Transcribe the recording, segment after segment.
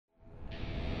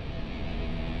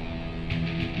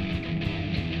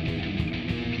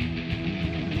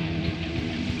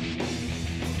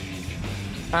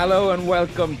Hello and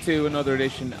welcome to another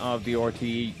edition of the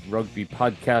RTE Rugby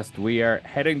Podcast. We are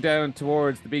heading down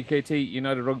towards the BKT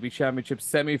United Rugby Championship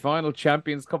semi-final,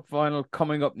 Champions Cup final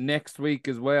coming up next week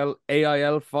as well.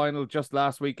 AIL final just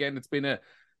last weekend. It's been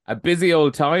a busy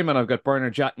old time, and I've got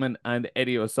Bernard Jackman and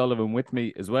Eddie O'Sullivan with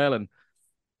me as well. And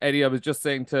Eddie, I was just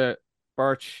saying to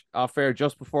Birch off air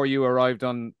just before you arrived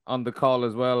on the call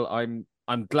as well.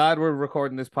 I'm glad we're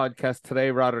recording this podcast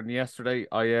today rather than yesterday.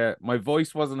 My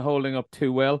voice wasn't holding up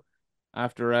too well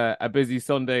after a busy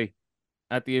Sunday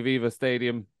at the Aviva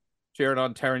Stadium, cheering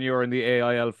on Terranure in the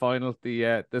AIL final.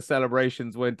 The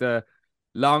celebrations went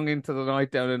long into the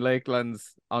night down in Lakelands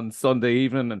on Sunday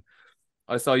evening, and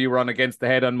I saw you were on Against the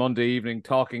Head on Monday evening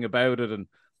talking about it, and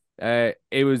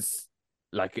it was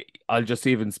like, I'll just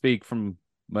even speak from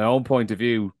my own point of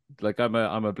view. Like, I'm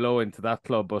a blow into that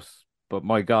club, but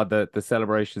my God, the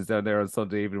celebrations down there on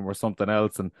Sunday evening were something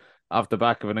else, and off the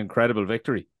back of an incredible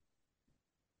victory.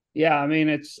 Yeah, I mean,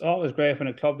 it's always great when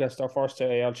a club gets their first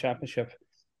AIL championship,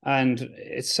 and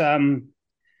it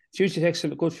usually takes a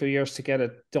good few years to get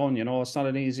it done. You know, it's not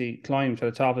an easy climb to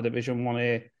the top of Division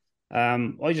 1A.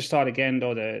 I just thought again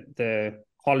though the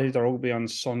quality of the rugby on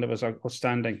Sunday was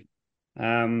outstanding.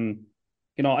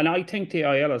 You know, and I think the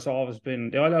AIL has always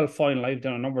been the AIL final. I've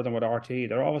done a number of them with RTE.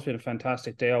 They're always been a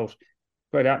fantastic day out,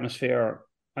 great atmosphere.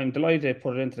 I'm delighted they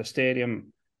put it into the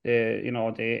stadium, the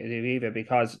Aviva,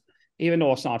 because even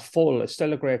though it's not full, it's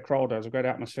still a great crowd. There's a great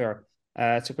atmosphere.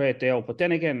 It's a great day out. But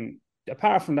then again,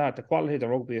 apart from that, the quality of the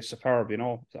rugby is superb. You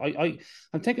know,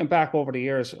 I'm thinking back over the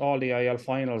years, all the AIL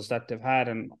finals that they've had,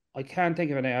 and I can't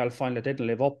think of an AIL final that didn't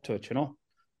live up to it. You know,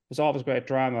 there's always great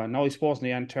drama. Now I suppose in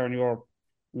the end, Terranure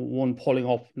one pulling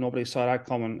up, nobody saw that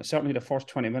coming. Certainly the first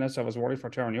 20 minutes, I was worried for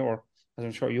Terranure, as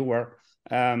I'm sure you were.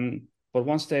 But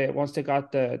once they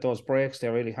got those breaks, they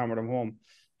really hammered them home.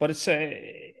 But it's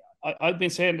I've been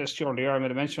saying this during the year. I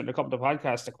made a mention in a couple of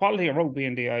podcasts. The quality of rugby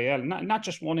in the IL, not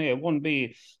just 1A,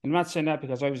 1B. I'm not saying that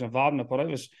because I was involved in it, but I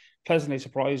was pleasantly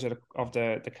surprised of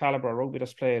the caliber of rugby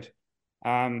that's played.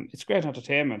 It's great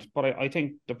entertainment, but I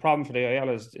think the problem for the IL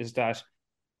is that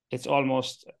it's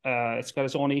almost it's got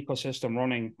its own ecosystem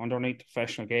running underneath the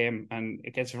professional game, and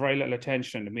it gets very little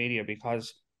attention in the media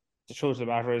because the truth of the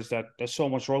matter is that there's so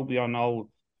much rugby on now.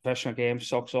 Professional game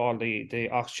sucks all the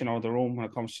oxygen out of the room when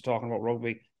it comes to talking about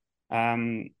rugby.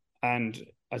 And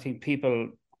I think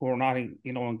people who are not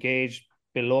engaged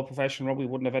below professional rugby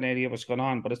wouldn't have any idea what's going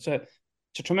on. But it's a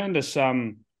tremendous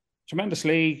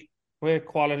league, great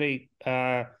quality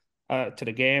to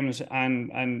the games,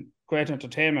 and great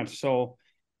entertainment. So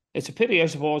it's a pity, I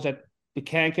suppose, that we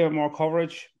can't give it more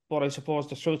coverage. But I suppose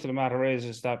the truth of the matter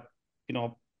is that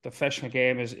the professional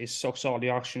game is sucks all the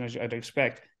oxygen as I'd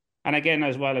expect. And again,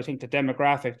 as well, I think the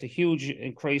demographic, the huge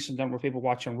increase in number of people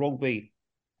watching rugby,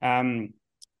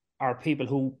 are people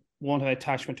who won't have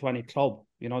attachment to any club.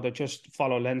 You know, they just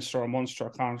follow Leinster or Munster or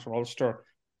Connacht or Ulster,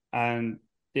 and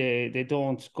they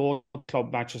don't go to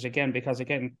club matches again because,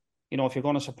 again, if you're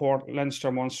going to support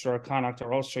Leinster, Munster, or Connacht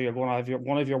or Ulster, you're going to have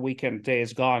one of your weekend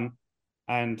days gone,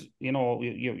 and you're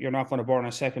not going to burn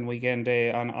a second weekend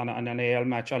day on an AL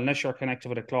match unless you're connected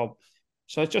with a club.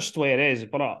 So it's just the way it is.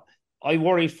 But I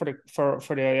worried for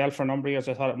the AL for a number of years.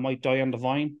 I thought it might die on the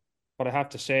vine, but I have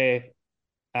to say,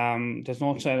 there's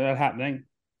no sign of that happening.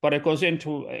 But it comes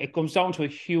down to a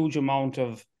huge amount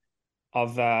of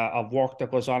work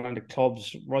that goes on in the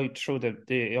clubs, right through the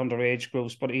underage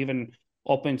groups, but even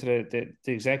up into the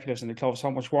executives in the clubs, how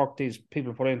much work these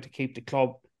people put in to keep the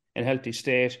club in a healthy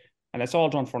state, and it's all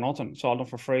done for nothing. It's all done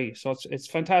for free. So it's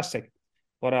fantastic.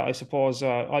 But I suppose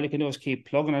all you can do is keep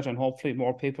plugging it, and hopefully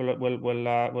more people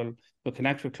will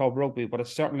connect with club rugby. But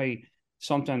it's certainly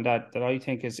something that I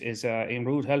think is in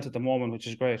rude health at the moment, which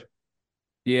is great.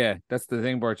 Yeah, that's the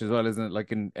thing, Birch, as well, isn't it?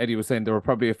 Like, Eddie was saying, there were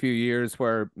probably a few years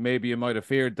where maybe you might have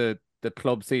feared that the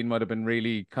club scene might have been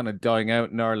really kind of dying out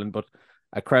in Ireland, but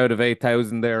a crowd of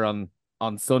 8,000 there on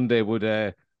Sunday would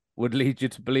lead you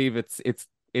to believe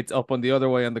it's up on the other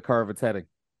way on the curve it's heading.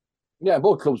 Yeah,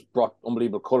 both clubs brought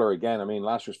unbelievable colour again. I mean,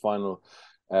 last year's final,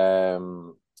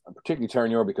 particularly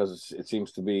Terranure, because it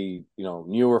seems to be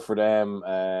newer for them,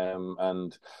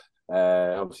 and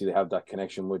obviously they have that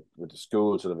connection with the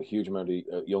school, so they have a huge amount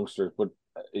of youngsters. But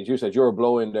as you said, you're a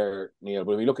blow in there, Neil.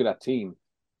 But if you look at that team,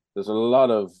 there's a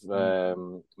lot of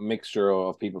mixture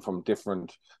of people from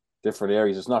different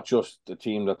areas. It's not just a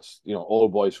team that's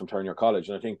old boys from Terranure College,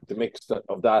 and I think the mix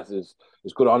of that is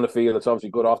good on the field. It's obviously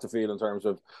good off the field in terms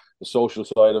of the social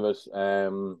side of it.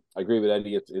 I agree with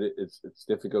Eddie. It's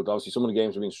difficult. Obviously, some of the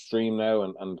games have been streamed now,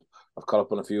 and I've caught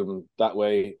up on a few of them that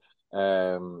way.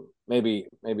 maybe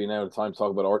now the time to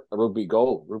talk about rugby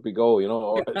go, you know,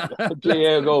 or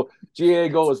GA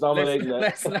go is dominating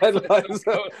the headlines.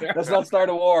 Let's not start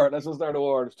a war. There's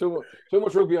too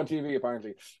much rugby on TV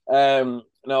apparently.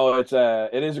 No,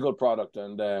 it is a good product,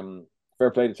 and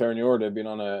fair play to Terranure. They've been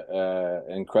on a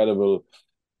incredible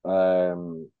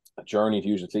journey, to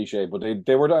use the cliche, but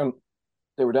they were down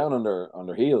on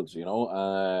their heels, you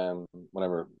know,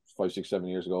 whenever 5, 6, 7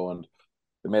 years ago, and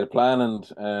they made a plan,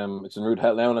 and it's in rude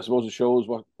hell now, and I suppose it shows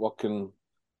what can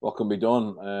be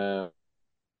done.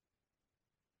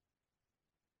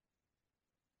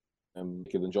 And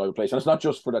give enjoyable place, and it's not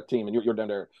just for that team. And you're down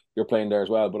there, you're playing there as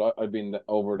well. But I've been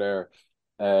over there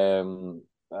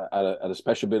at a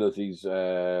special abilities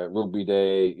rugby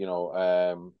day. You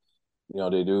know,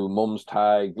 they do mums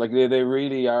tag. Like they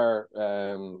really are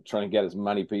trying to get as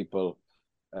many people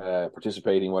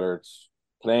participating, whether it's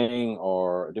playing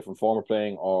or a different form of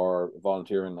playing or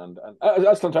volunteering, and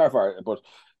that's Clontarf. But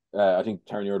I think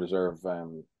Terranure deserve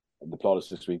the plaudits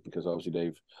this week, because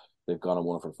obviously they've gone and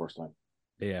won it for the first time.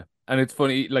 Yeah, and it's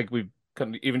funny, like we've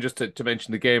even just to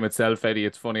mention the game itself, Eddie.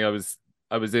 It's funny, I was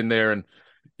in there, and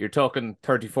you're talking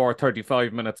 34,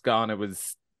 35 minutes gone. It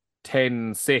was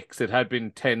 10-6. It had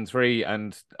been 10-3,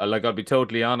 and like, I'll be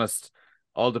totally honest,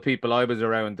 all the people I was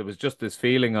around, there was just this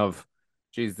feeling of,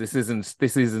 geez, this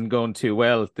isn't going too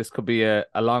well. This could be a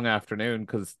long afternoon,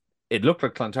 because it looked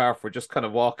like Clontarf were just kind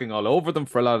of walking all over them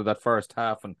for a lot of that first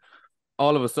half, and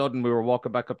all of a sudden we were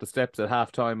walking back up the steps at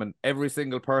halftime, and every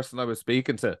single person I was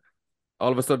speaking to,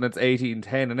 all of a sudden it's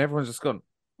 18-10, and everyone's just going,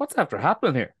 what's after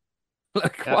happening here?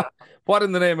 Like, yeah. What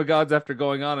in the name of God's after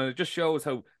going on? And it just shows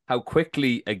how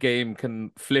quickly a game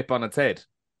can flip on its head.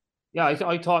 Yeah,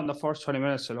 I thought in the first 20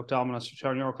 minutes it looked ominous for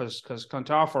Terranure, because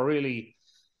Clontarf were really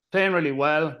playing really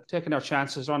well, taking their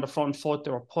chances on the front foot.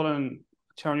 They were pulling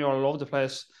Terranure all over the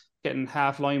place, getting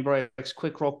half line breaks,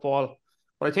 quick ruck ball.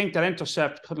 But I think that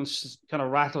intercept kind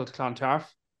of rattled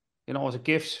Clontarf. You know, it was a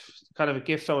gift out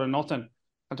of nothing.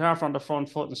 Clontarf on the front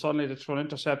foot, and suddenly they throw an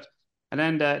intercept. And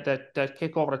then that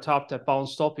kick over the top that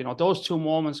bounced up, you know, those two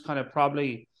moments kind of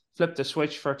probably flipped the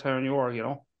switch for Terranure, you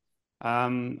know.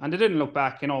 And they didn't look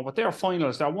back, you know, but they're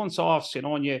finals, they're once-offs, you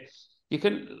know, and you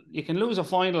can lose a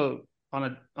final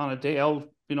on a day out,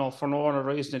 you know, for no other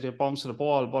reason than it bumps to the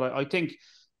ball. But I think,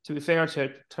 to be fair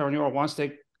to Terranure, once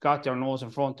they got their nose in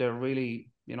front, they're really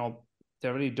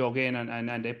dug in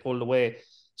and they pulled away.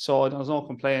 So there was no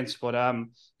complaints. But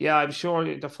yeah, I'm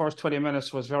sure the first 20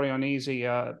 minutes was very uneasy.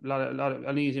 A lot of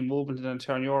uneasy movement in the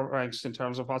Terranure ranks in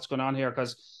terms of what's going on here.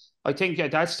 Because I think at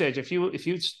that stage, if you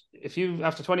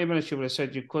after 20 minutes you would have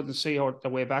said you couldn't see the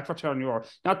way back for Terranure,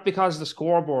 not because of the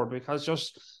scoreboard, because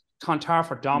just Clontarf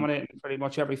are dominating pretty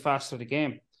much every facet of the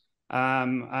game.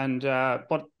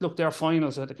 But look, they're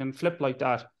finals, that they can flip like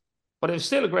that. But it's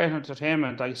still a great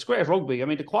entertainment. Like, it's great rugby. I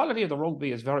mean, the quality of the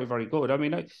rugby is very, very good. I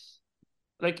mean,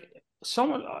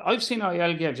 I've seen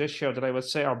IL games this year that I would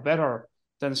say are better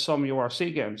than some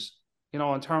URC games. You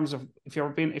know, in terms of if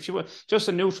you were just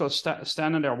a neutral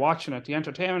standing there watching it, the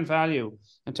entertainment value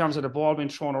in terms of the ball being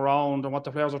thrown around and what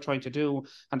the players are trying to do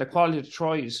and the quality of the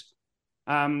tries.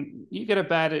 You get a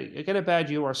bad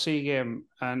URC game,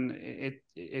 and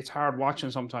it's hard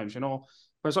watching sometimes, you know.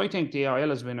 Whereas I think the IL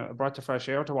has been a breath of fresh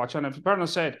air to watch. And as Bernard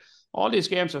said, all these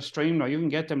games are streamed now. You can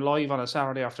get them live on a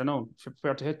Saturday afternoon if you're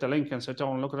prepared to hit the link and sit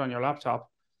down and look at it on your laptop.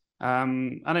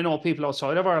 And I know people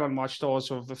outside of Ireland watch those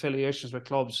who have affiliations with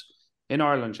clubs in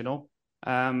Ireland, you know.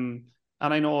 And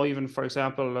I know, even, for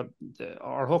example,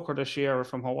 our hooker this year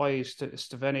from Hawaii,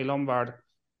 Steveni Lombard,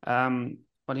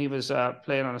 when he was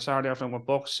playing on a Saturday afternoon with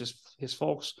Bucks, his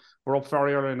folks were up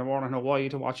very early in the morning in Hawaii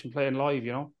to watch him playing live,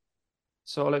 you know.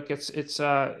 So like it's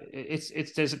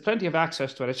there's plenty of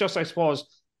access to it. It's just, I suppose,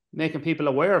 making people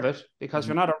aware of it, because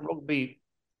you're not a rugby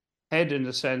head in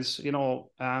the sense, you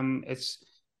know. It's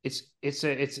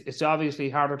obviously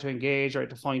harder to engage or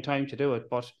to find time to do it,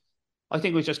 but I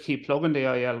think we just keep plugging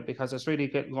the IL because it's really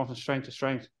getting going from strength to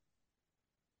strength.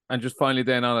 And just finally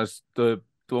then on it, the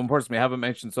one person we haven't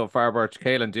mentioned so far, Birch,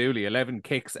 Caelan Dooley, 11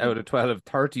 kicks out of 12,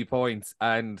 30 points.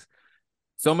 And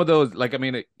some of those, like, I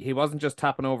mean, he wasn't just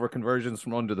tapping over conversions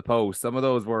from under the post. Some of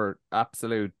those were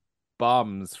absolute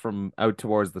bombs from out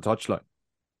towards the touchline.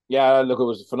 Yeah, look, it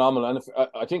was phenomenal. And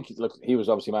I think, look, he was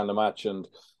obviously man of the match, and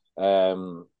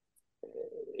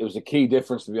it was a key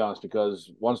difference, to be honest,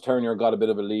 because once Terranure got a bit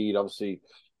of a lead, obviously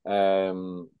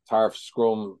Tarf's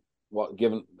scrum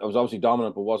it was obviously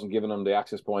dominant, but wasn't giving them the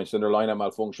access points, and their line-out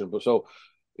malfunction. But so,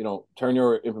 you know,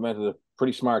 Terranure implemented a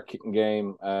pretty smart kicking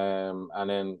game, and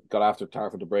then got after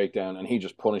Tarf at the breakdown, and he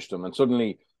just punished them. And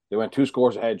suddenly they went 2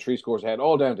 scores ahead, 3 scores ahead,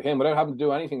 all down to him without having to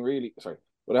do anything really.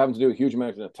 but having to do a huge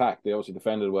amount in attack. They obviously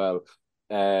defended well,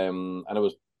 and it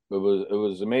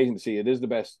was amazing to see. It is the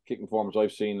best kicking performance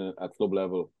I've seen at club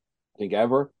level, I think,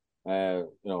 ever. And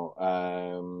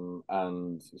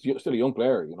still a young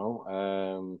player,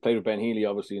 played with Ben Healy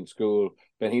obviously in school.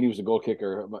 Ben Healy was a goal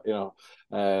kicker, you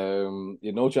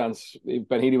had no chance. If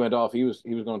Ben Healy went off, he was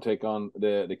going to take on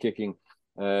the kicking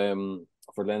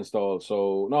for Leinster.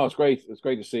 So no, it's great. It's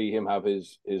great to see him have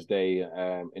his day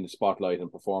in the spotlight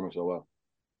and performing so well.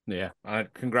 Yeah,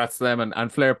 congrats to them,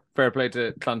 and fair play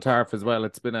to Clontarf as well.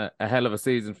 It's been a hell of a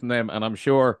season from them, and I'm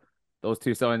sure those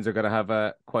two sides are going to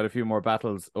have quite a few more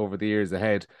battles over the years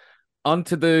ahead. On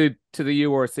to the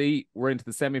URC. We're into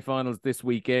the semi-finals this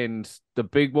weekend. The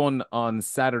big one on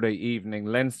Saturday evening,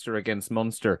 Leinster against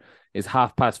Munster, is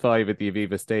 5:30 at the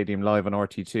Aviva Stadium, live on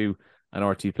RT2 and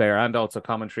RT Player, and also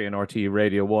commentary on RT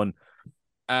Radio 1.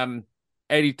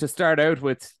 Eddie, to start out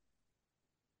with,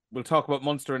 we'll talk about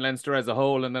Munster and Leinster as a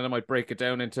whole, and then I might break it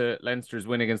down into Leinster's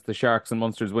win against the Sharks and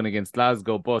Munster's win against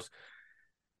Glasgow. But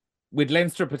with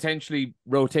Leinster potentially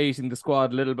rotating the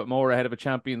squad a little bit more ahead of a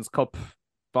Champions Cup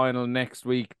final next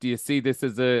week, do you see this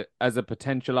as a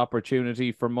potential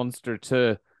opportunity for Munster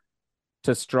to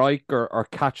strike or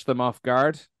catch them off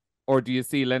guard? Or do you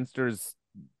see Leinster's,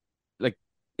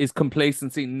 is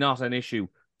complacency not an issue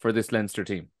for this Leinster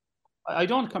team? I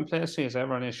don't think complacency is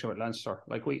ever an issue with Leinster.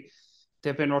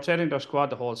 They've been rotating their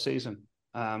squad the whole season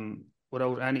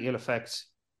without any ill effects.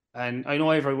 And I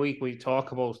know every week we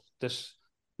talk about this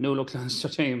new look Leinster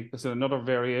team. There's another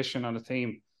variation on the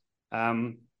theme.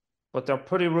 But they're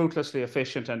pretty ruthlessly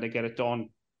efficient and they get it done.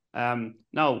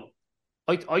 Now,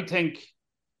 I think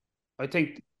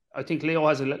Leo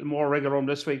has a little more wriggle room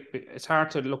this week. It's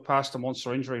hard to look past the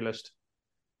Munster injury list.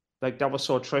 That was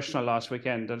so attritional last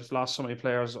weekend. They've lost so many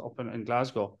players up in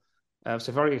Glasgow. It's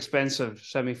a very expensive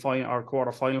semi-final or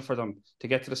quarter-final for them to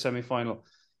get to the semi-final.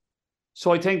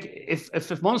 So I think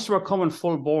if Munster were coming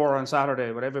full bore on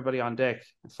Saturday with everybody on deck,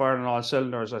 firing on all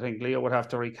cylinders, I think Leo would have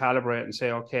to recalibrate and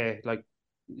say, okay,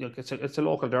 it's a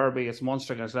local derby, it's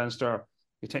Munster against Leinster.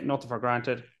 You take nothing for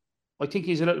granted. I think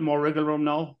he's a little more wriggle room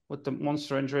now with the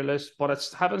Munster injury list. But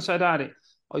having said that,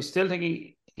 I still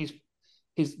think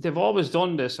they've always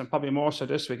done this, and probably more so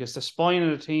this week, is the spine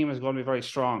of the team is going to be very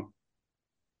strong.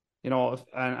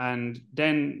 And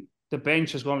then the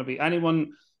bench is going to be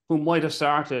anyone who might have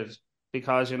started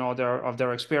because, they're of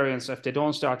their experience. If they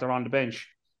don't start, they're on the bench.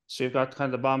 So you've got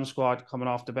kind of the bomb squad coming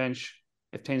off the bench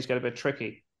if things get a bit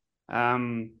tricky.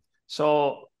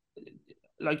 So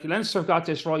Leinster have got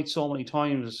this right so many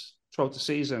times throughout the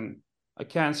season. I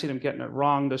can't see them getting it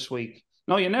wrong this week.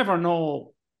 No, you never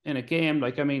know in a game.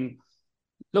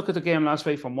 Look at the game last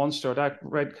week for Munster. That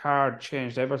red card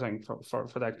changed everything for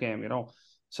that game,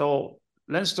 So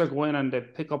Leinster go in and they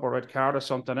pick up a red card or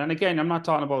something. And again, I'm not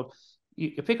talking about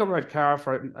you pick up a red card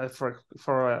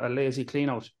for a lazy clean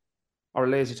out or a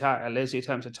lazy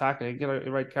attempt to tackle. You get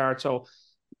a red card. So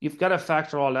you've got to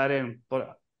factor all that in.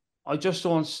 But I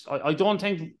don't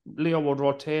think Leo would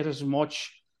rotate as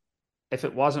much if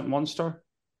it wasn't Munster.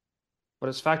 But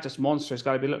it's fact it's Munster. He's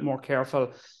got to be a little more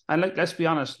careful. And let's be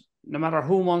honest, no matter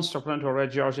who Munster put into a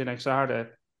red jersey next Saturday,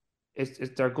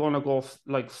 they're going to go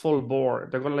full bore.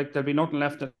 There'll be nothing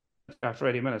left after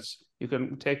 80 minutes. You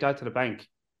can take that to the bank.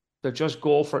 They'll just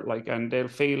go for it, and they'll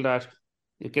feel that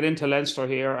you get into Leinster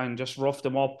here and just rough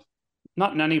them up,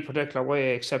 not in any particular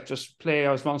way, except just play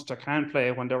as Munster can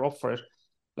play when they're up for it.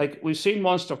 We've seen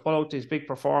Munster pull out these big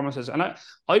performances, and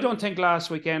I don't think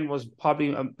last weekend was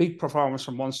probably a big performance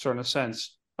from Munster in a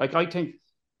sense. I think,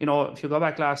 if you go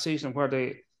back last season where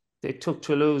they took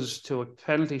Toulouse to a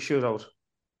penalty shootout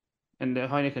in the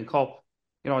Heineken Cup,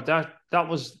 that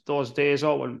was those days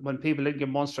out when people didn't give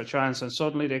Munster a chance, and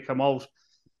suddenly they come out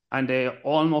and they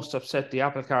almost upset the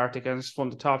apple cart against one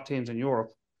of the top teams in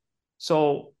Europe.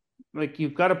 So,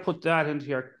 you've got to put that into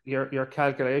your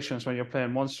calculations when you're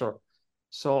playing Munster.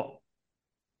 So,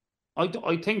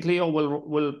 I think Leo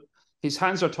will his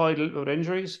hands are tied a little with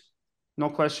injuries, no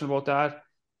question about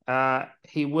that.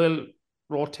 He will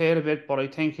rotate a bit, but I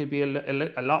think he'll be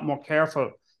a lot more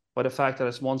careful by the fact that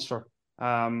it's Munster.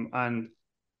 And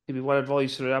he'll be well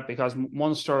advised to do that because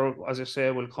Munster, as I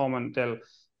say, will come and they'll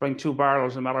bring two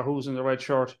barrels no matter who's in the red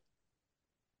shirt.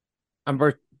 And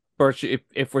Birch,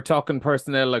 if we're talking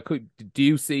personnel, do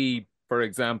you see, for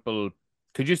example,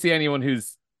 could you see anyone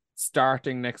who's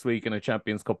starting next week in a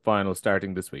Champions Cup final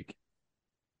starting this week?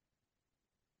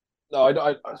 No, I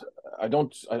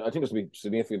don't. I think there's going to be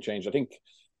significant change. I think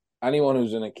anyone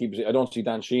who's in a key position, I don't see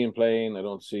Dan Sheehan playing. I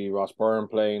don't see Ross Byrne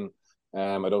playing.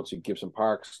 I don't see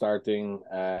Gibson-Park starting.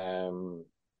 I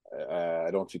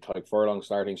don't see Tyke Furlong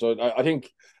starting. So I think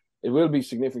it will be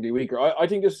significantly weaker. I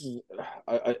think this is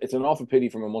it's an awful pity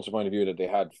from a Munster point of view that they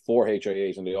had 4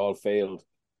 HIAs and they all failed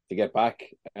to get back.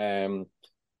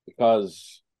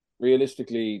 Because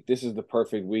realistically, this is the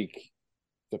perfect week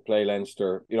to play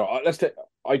Leinster.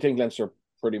 I think Leinster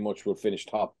pretty much will finish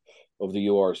top of the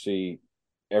URC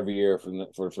every year for the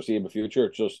foreseeable future.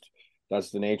 Just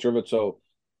that's the nature of it. So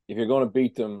if you're going to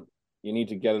beat them, you need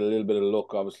to get a little bit of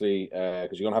luck, obviously,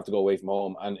 because you're going to have to go away from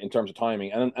home. And in terms of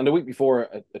timing, and the week before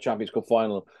a Champions Cup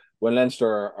final, when Leinster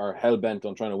are hell bent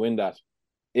on trying to win that,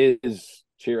 is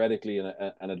theoretically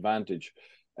an advantage,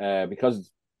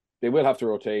 because they will have to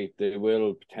rotate. They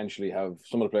will potentially have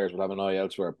some of the players will have an eye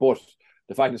elsewhere. But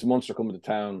the fact that Munster coming to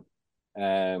town,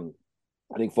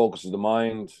 I think focuses the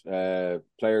mind.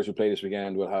 Players who play this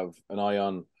weekend will have an eye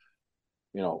on,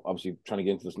 obviously trying to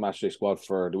get into this matchday squad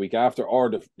for the week after, or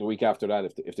the week after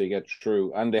that if they get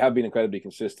through. And they have been incredibly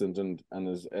consistent. And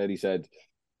as Eddie said,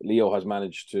 Leo has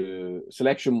managed to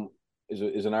selection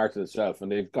is an art in itself,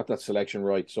 and they've got that selection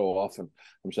right so often,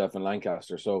 himself and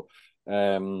Lancaster. So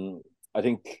I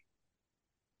think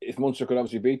if Munster could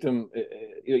obviously beat them,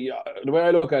 the way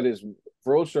I look at it is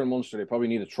for Ulster and Munster, they probably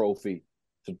need a trophy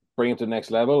to bring it to the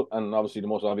next level. And obviously the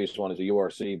most obvious one is a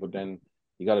URC, but then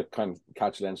you got to kind of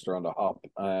catch Leinster on the hop,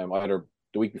 either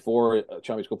the week before a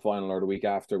Champions Cup final or the week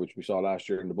after, which we saw last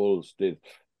year and the Bulls did.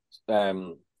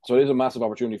 So it is a massive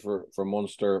opportunity for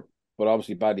Munster, but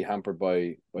obviously badly hampered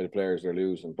by the players they're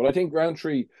losing. But I think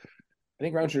Roundtree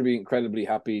will be incredibly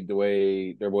happy the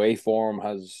way their away form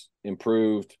has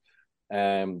improved,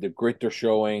 the grit they're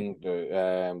showing,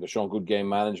 they're showing good game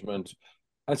management.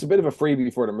 And it's a bit of a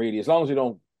freebie for them, really, as long as they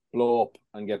don't blow up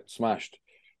and get smashed.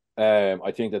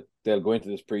 I think that they'll go into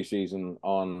this preseason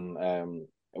on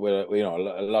with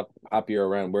a lot happier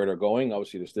around where they're going.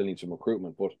 Obviously, they still need some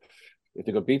recruitment, but if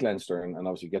they could beat Leinster and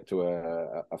obviously get to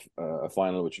a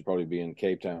final, which would probably be in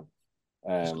Cape Town.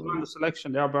 On the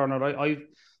selection there, Bernard, I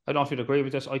don't know if you'd agree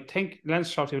with this. I think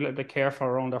Leinster have to be a little bit careful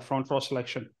around their front row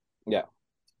selection. Yeah,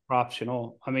 perhaps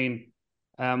I mean,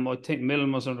 I think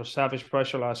Millen was under savage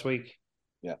pressure last week.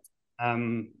 Yeah.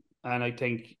 And I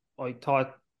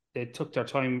thought they took their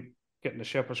time getting the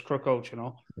Shepherd's crook out,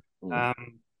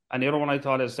 and the other one I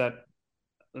thought is that,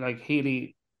 like,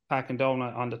 Healy packing down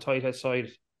on the tight head side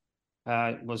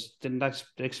the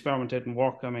experiment didn't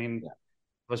work. I mean, there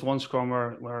was one scrum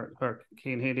where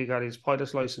Cian Healy got his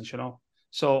pilot's license,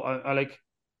 So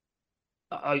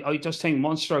I just think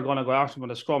Munster are going to go after him in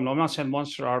the scrum. Now, I'm not saying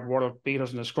Munster are world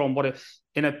beaters in the scrum, but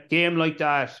in a game like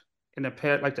that, in a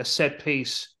pair like the set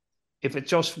piece, if it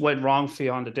just went wrong for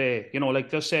you on the day,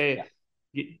 like just say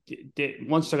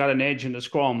Munster got an edge in the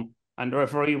scrum and the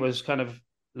referee was kind of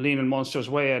leaning Munster's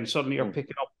way, and suddenly you're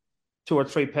picking up 2 or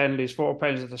 3 penalties, 4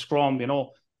 penalties at the scrum,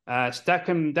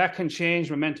 that can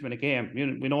change momentum in a game.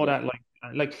 We know that,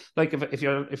 like if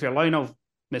your line of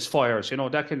misfires,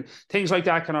 things like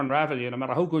that can unravel you no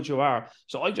matter how good you are.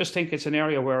 So I just think it's an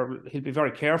area where he'll be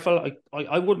very careful.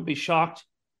 I wouldn't be shocked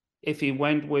if he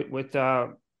went with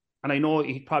and I know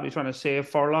he's probably trying to save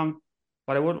Furlong,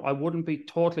 but I wouldn't be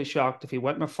totally shocked if he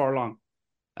went with Furlong.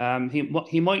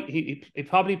 He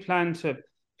probably planned to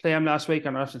play him last week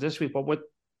and the rest of this week, but with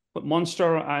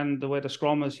Munster and the way the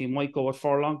scrum is, he might go with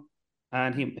Furlong,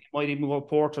 and he might even go with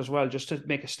Porter as well, just to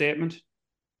make a statement.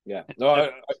 Yeah, no,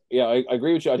 I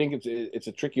agree with you. I think it's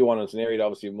a tricky one. It's an area that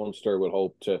obviously Munster will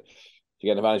hope to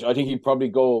get an advantage. I think he'd probably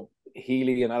go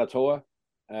Healy and Alatoa.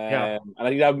 And I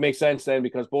think that would make sense then,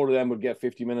 because both of them would get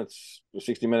 50 minutes or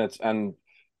 60 minutes and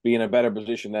be in a better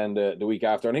position than the week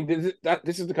after. I think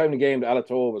this is the kind of game that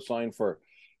Alatoa was signed for,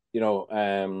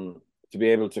 to be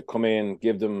able to come in,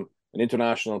 give them an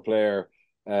international player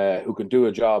who can do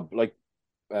a job like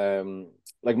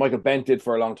Michael Bent did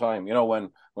for a long time,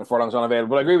 when Furlong's unavailable.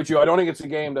 But I agree with you. I don't think it's a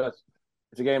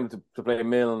game to play a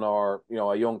Milne or,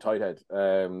 a young tight head.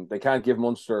 They can't give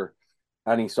Munster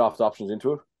any soft options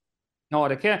into it. No,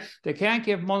 they can't. They can't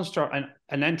give Munster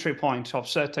an entry point to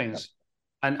upset things,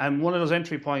 and one of those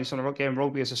entry points in a game of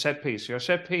rugby is a set piece. Your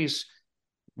set piece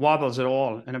wobbles it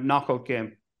all in a knockout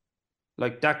game,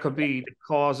 like that could be the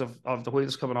cause of the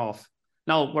wheels coming off.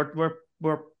 Now we're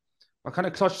kind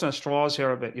of clutching at straws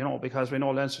here a bit, because we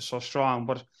know Leinster's so strong.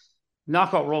 But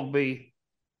knockout rugby,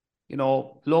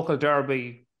 local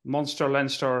derby, Munster,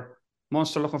 Leinster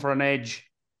looking for an edge.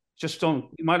 You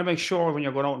might have make sure when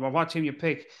you're going out, what team you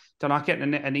pick, they're not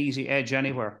getting an easy edge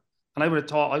anywhere. And I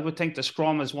would think the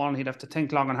scrum is one he'd have to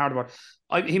think long and hard about.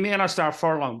 He may not start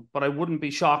Furlong, but I wouldn't be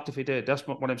shocked if he did. That's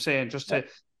what I'm saying, just to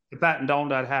batten down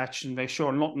that hatch and make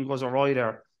sure nothing goes awry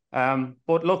there.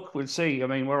 But look, we'll see. I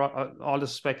mean, we're all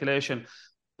this speculation,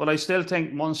 but I still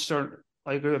think Munster.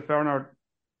 I agree with Bernard.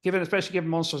 especially given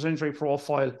Munster's injury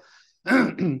profile,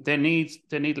 they need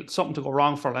something to go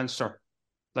wrong for Leinster.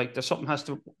 Like there's something has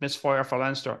to misfire for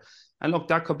Leinster. And look,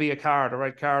 that could be a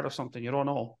red card or something. You don't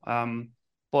know.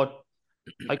 But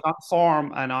like on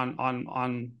form and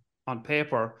on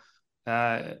paper,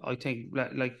 I think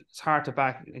like it's hard to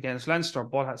back against Leinster.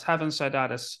 But having said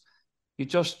that, you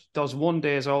just those 1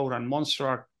 days out, and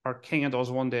Munster are king of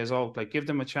those 1 days out. Like give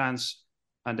them a chance,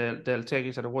 and they'll take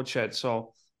you to the woodshed.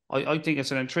 So I think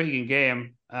it's an intriguing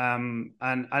game. And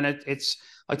it's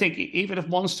I think even if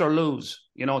Munster lose,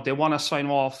 they want to sign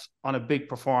off on a big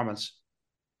performance.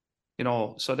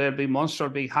 So Munster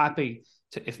will be happy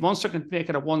if Munster can make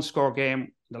it a 1-score game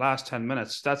in the last 10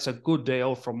 minutes. That's a good day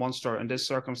out for Munster in these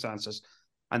circumstances.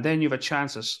 And then you have a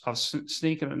chance of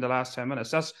sneaking it in the last 10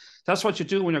 minutes. That's what you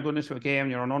do when you're going into a game.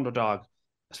 You're an underdog,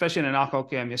 especially in a knockout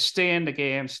game. You stay in the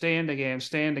game.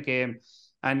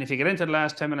 And if you get into the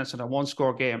last 10 minutes in a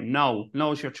 1-score game,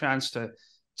 now's your chance to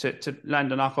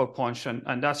land a knockout punch,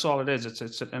 and that's all it is.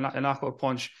 It's a knockout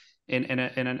punch in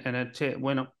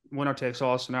a winner takes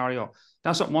all scenario.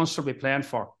 That's what Munster will be playing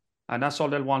for, and that's all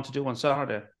they'll want to do on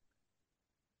Saturday.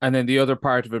 And then the other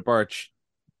part of it, Birch,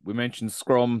 we mentioned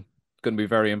scrum going to be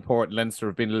very important. Leinster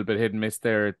have been a little bit hit and miss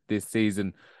there this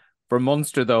season. For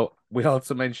Munster, though, we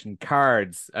also mentioned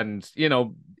cards, and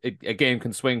a game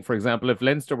can swing. For example, if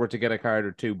Leinster were to get a card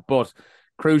or two, but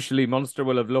crucially, Munster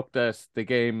will have looked at the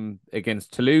game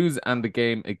against Toulouse and the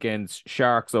game against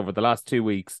Sharks over the last 2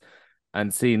 weeks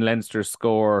and seen Leinster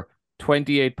score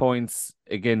 28 points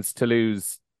against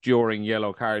Toulouse during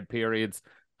yellow card periods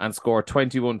and score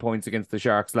 21 points against the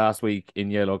Sharks last week in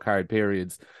yellow card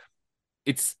periods.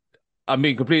 I'm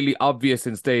being completely obvious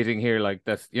in stating here, like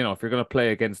that, if you're going to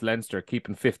play against Leinster,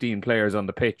 keeping 15 players on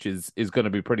the pitch is going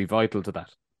to be pretty vital to that.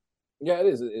 Yeah, it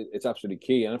is. It's absolutely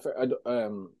key, and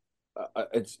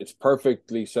it's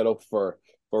perfectly set up for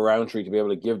Roundtree to be able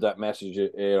to give that message,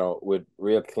 with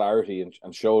real clarity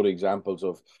and show the examples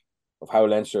of how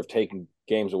Leinster have taken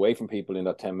games away from people in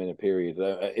that 10-minute period.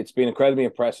 It's been incredibly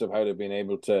impressive how they've been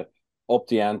able to up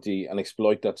the ante and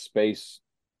exploit that space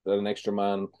that an extra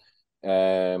man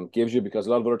gives you, because a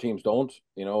lot of other teams don't,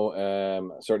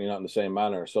 certainly not in the same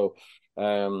manner. So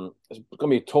it's going to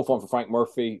be a tough one for Frank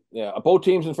Murphy. Yeah, both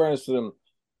teams, in fairness to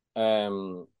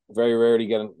them, very rarely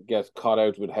get caught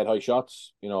out with head high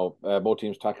shots. Both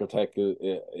teams' tackle tech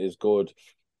is good,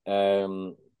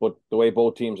 but the way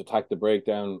both teams attack the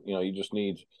breakdown, you just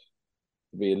need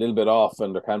to be a little bit off,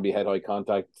 and there can be head high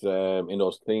contact in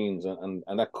those cleans, and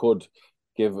that could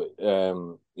give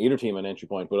either team an entry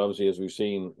point. But obviously, as we've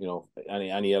seen,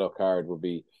 any yellow card would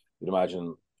be, you'd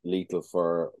imagine, lethal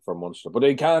for Munster. But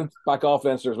they can't back off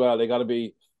Leinster as well. They got to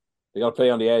play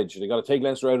on the edge. They got to take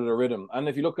Leinster out of the rhythm. And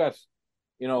if you look at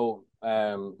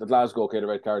the Glasgow, the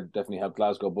red card definitely helped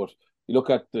Glasgow, but you look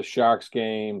at the Sharks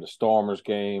game, the Stormers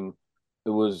game, it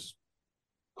was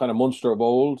kind of Munster of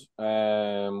old,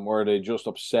 where they just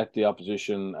upset the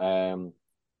opposition,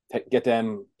 get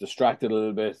them distracted a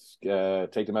little bit,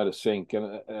 take them out of sync,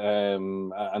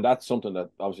 and that's something that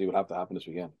obviously will have to happen this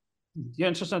weekend. The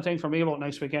interesting thing for me about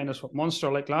next weekend is what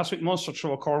Munster, like last week, Munster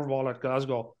threw a curveball at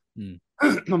Glasgow.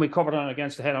 When we covered on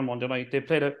against the head on Monday night, they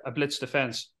played a blitz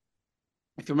defence.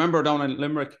 If you remember down in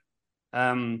Limerick,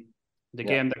 game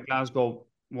that Glasgow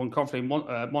won comfortably,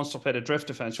 Munster played a drift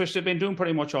defence, which they've been doing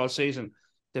pretty much all season.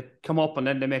 They come up and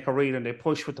then they make a read and they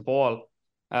push with the ball.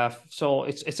 So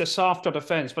it's a softer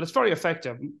defence, but it's very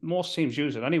effective. Most teams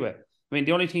use it anyway. I mean,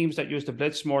 the only teams that use the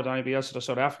blitz more than anybody else are the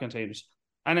South African teams.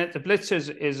 And the blitz is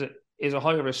a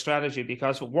high risk strategy,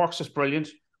 because if it works, it's brilliant.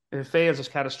 If it fails, it's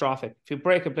catastrophic. If you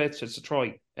break a blitz, it's a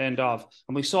try, end of.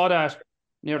 And we saw that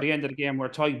near the end of the game where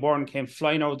Ty Byrne came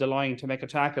flying out of the line to make a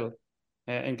tackle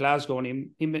in Glasgow, and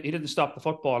he didn't stop the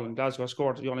football, and Glasgow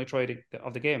scored the only try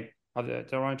of the game,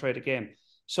 their only try of the game.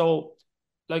 So,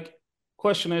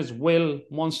 question is, will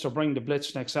Munster bring the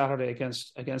blitz next Saturday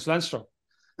against Leinster?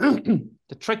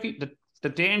 The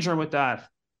danger with that,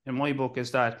 in my book,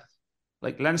 is that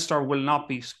Leinster will not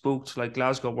be spooked like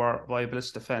Glasgow were by a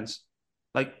blitz defence.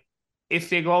 If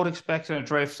they go out expecting a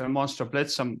drift and Munster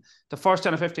blitz them, the first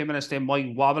 10 or 15 minutes they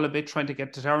might wobble a bit trying to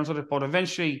get to terms with it, but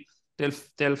eventually they'll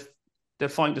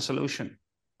find a solution.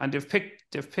 And they've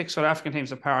picked South African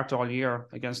teams apart all year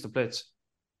against the blitz,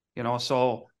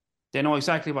 so they know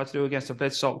exactly what to do against the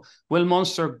blitz. So will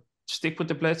Munster stick with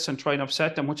the blitz and try and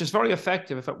upset them, which is very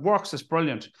effective? If it works, it's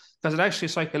brilliant, because it actually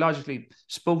psychologically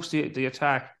spooks the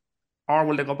attack. Or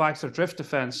will they go back to the drift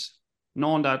defence,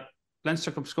 knowing that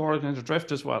Leinster can score against the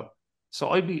drift as well?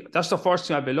 So that's the first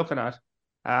thing I'd be looking at.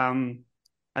 And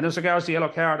as regards the yellow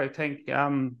card, I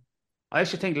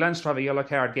actually think Leinster have a yellow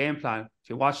card game plan if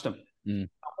you watch them.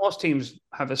 most teams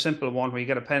have a simple one where you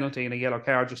get a penalty and a yellow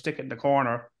card, you stick it in the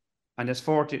corner, and it's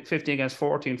 50 against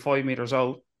 14, 5 meters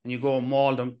out, and you go and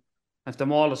maul them. If the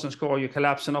maul doesn't score, you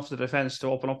collapse enough the defence to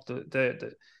open up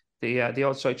the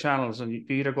outside channels, and you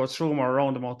either go through them or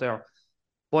around them out there.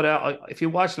 But if you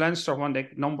watch Leinster when they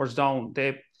numbers down,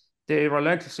 they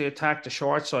relentlessly attack the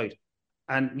short side,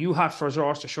 and you have to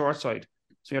resource the short side.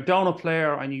 So you're down a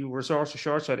player and you resource the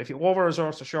short side. If you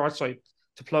over-resource the short side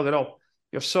to plug it up,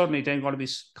 you're suddenly then going to be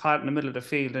caught in the middle of the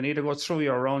field and either go through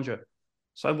you or around you.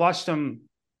 So I watched them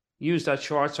use that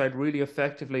short side really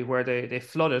effectively where they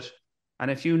flood it.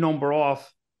 And if you number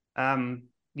off,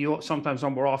 you sometimes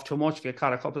number off too much, get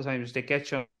caught a couple of times, they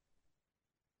get you.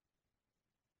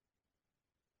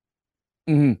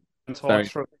 Thought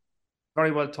through,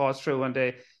 very well thought through, and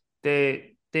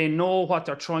they know what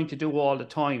they're trying to do all the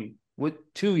time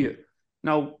to you.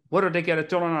 Now, whether they get it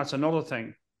done or not, it's another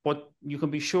thing. But you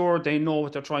can be sure they know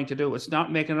what they're trying to do. It's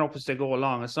not making it up as they go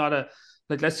along. It's not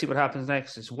let's see what happens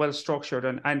next. It's well structured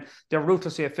and they're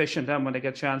ruthlessly efficient then when they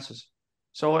get chances.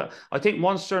 So I think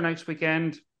Munster next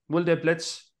weekend, will they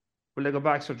blitz? Will they go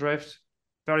back to drift?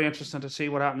 Very interesting to see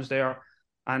what happens there.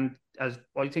 And as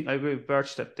I think I agree with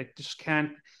Birch that they just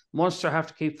can't. Munster have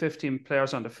to keep 15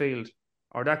 players on the field,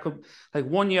 or that could, like,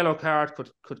 one yellow card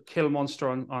could kill Munster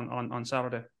on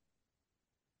Saturday.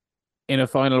 In a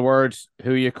final word,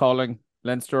 who are you calling,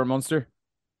 Leinster or Munster?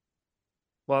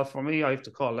 Well, for me, I have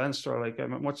to call Leinster. Like, I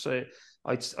much say,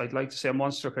 I'd like to say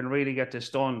Munster can really get this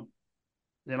done.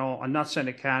 You know, I'm not saying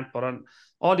they can't, but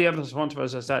all the evidence in front of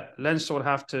us is that Leinster would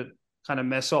have to kind of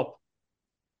mess up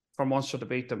for Munster to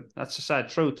beat them. That's the sad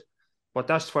truth. But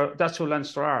that's who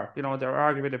Leinster are. You know, they're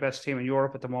arguably the best team in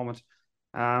Europe at the moment.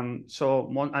 And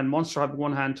Munster have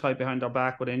one hand tied behind their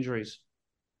back with injuries.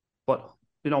 But,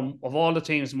 you know, of all the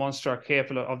teams, Munster are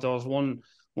capable of those one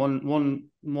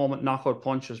moment knockout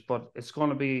punches. But it's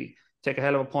going to take a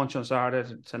hell of a punch on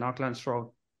Saturday to knock Leinster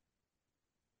out.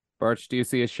 Birch, do you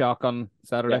see a shock on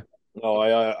Saturday? Yeah. No,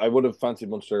 I would have fancied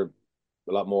Munster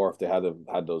a lot more if they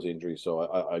had those injuries. So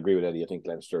I agree with Eddie. I think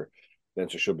Leinster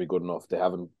should be good enough.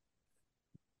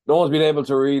 No one's been able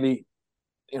to really,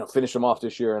 finish them off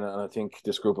this year, and I think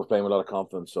this group is playing with a lot of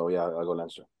confidence. So yeah, I'll go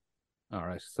Leinster. All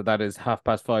right, so that is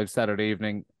 5:30 Saturday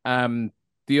evening.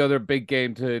 The other big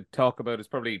game to talk about is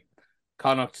probably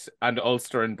Connacht and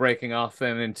Ulster, and breaking off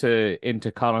then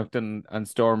into Connacht and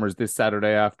Stormers this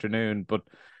Saturday afternoon.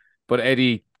 But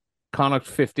Eddie, Connacht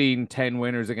 15-10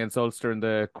 winners against Ulster in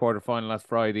the quarterfinal last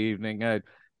Friday evening.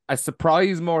 A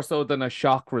surprise more so than a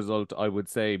shock result, I would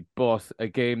say, but a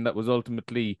game that was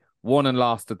ultimately won and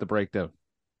lost at the breakdown.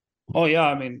 Oh yeah,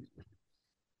 I mean,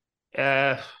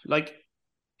 it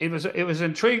was an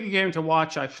intriguing game to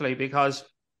watch, actually, because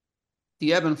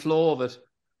the ebb and flow of it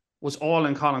was all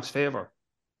in Connacht's favour.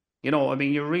 You know, I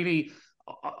mean,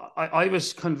 I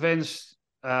was convinced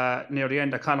near the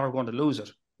end that Connacht were going to lose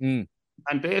it.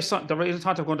 And based on the reason I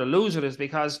thought they were going to lose it is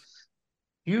because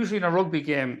usually in a rugby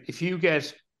game, if you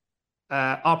get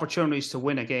opportunities to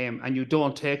win a game and you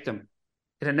don't take them,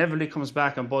 it inevitably comes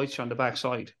back and bites you on the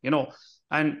backside, you know.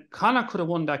 And Connacht could have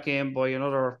won that game by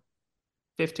another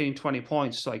 15, 20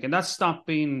 points, and that's not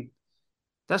being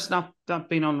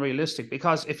unrealistic,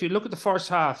 because if you look at the first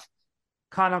half,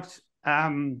 Connacht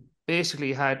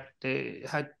basically had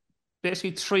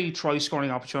three try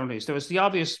scoring opportunities. There was the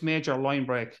obvious major line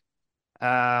break,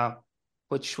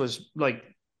 which was like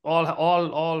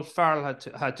all Farrell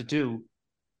had to do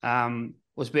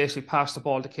was basically pass the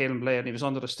ball to Caelan Blade, and he was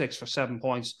under the sticks for 7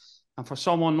 points. And for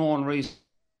some unknown reason,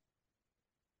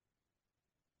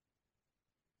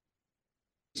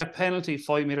 a penalty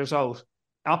 5 meters out,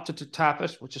 opted to tap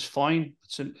it, which is fine.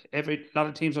 A lot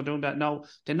of teams are doing that now.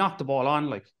 They knocked the ball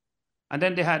on, and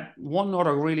then they had one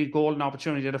other really golden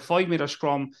opportunity. They had a 5 meter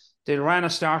scrum. They ran a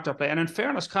starter play, and in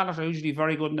fairness, Connacht are usually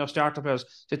very good in their starter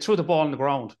players. They threw the ball on the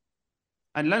ground,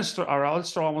 and Ulster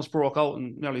almost broke out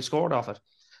and nearly scored off it.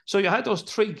 So you had those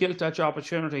three gilt-edge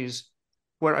opportunities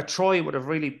where a try would have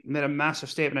really made a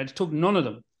massive statement, and they took none of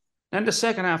them. Then the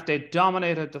second half, they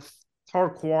dominated the third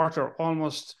quarter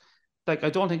almost. I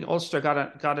don't think Ulster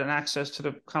got an access to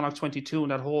the Connacht 22 in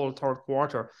that whole third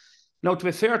quarter. Now, to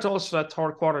be fair to Ulster, that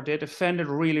third quarter, they defended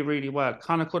really, really well.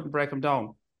 Connacht couldn't break them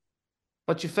down.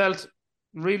 But you felt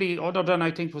really, other than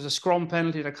I think it was a scrum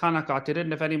penalty that Connacht got, they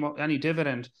didn't have any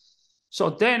dividend.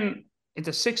 So then, in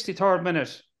the 63rd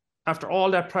minute, after all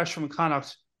that pressure from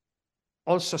Connacht,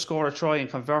 Ulster scored a try and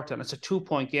converted. And it's a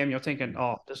 2-point game. You're thinking,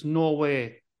 oh, there's no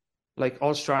way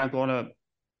Ulster aren't going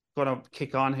to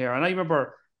kick on here. And I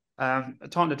remember talking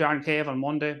to Darren Cave on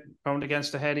Monday, round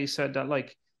against the head, he said that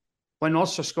when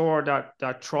Ulster scored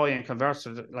that try and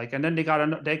converted it, and then they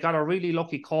got a really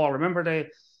lucky call. Remember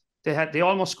They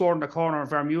almost scored in the corner.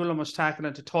 Vermeulen was tackling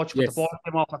into touch, but the ball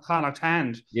came off a Connacht's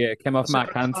hand. Yeah, it came off So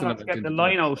Mac Hansen. get the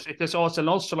line out. It's an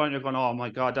Ulster line. You're going, oh my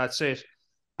God, that's it.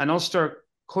 And Ulster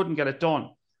couldn't get it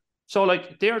done. So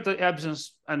like they're the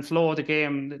ebbs and flow of the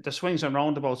game, the swings and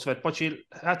roundabouts of it. But you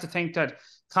have to think that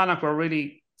Connacht were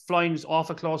really flying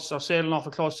awful close or sailing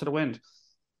awful close to the wind.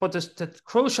 But the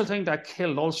crucial thing that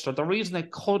killed Ulster, the reason they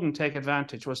couldn't take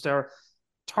advantage was their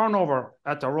turnover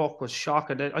at the ruck was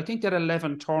shocking. I think they had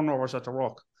 11 turnovers at the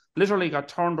ruck. Literally got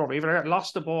turned over. Either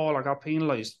lost the ball or got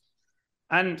penalised.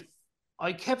 And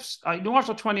I knew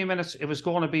after 20 minutes it was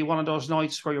going to be one of those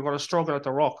nights where you're going to struggle at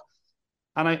the ruck.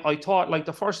 And I thought, like,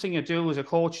 the first thing you do as a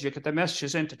coach is you get the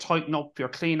messages in to tighten up your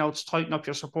clean-outs, tighten up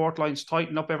your support lines,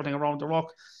 tighten up everything around the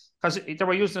ruck. Because they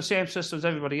were using the same system as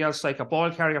everybody else, like a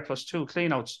ball carrier plus 2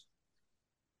 clean-outs.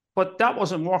 But that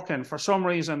wasn't working. For some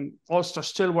reason, Ulster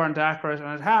still weren't accurate. And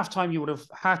at halftime, you would have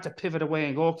had to pivot away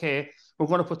and go, okay, we're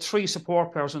going to put 3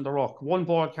 support players in the ruck, 1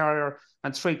 ball carrier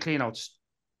and 3 cleanouts.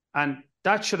 And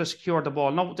that should have secured the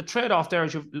ball. Now, the trade-off there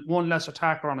is you've 1 less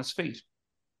attacker on his feet.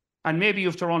 And maybe you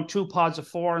have to run 2 pods of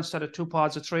 4 instead of 2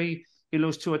 pods of 3. You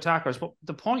lose 2 attackers. But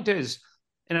the point is,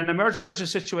 in an emergency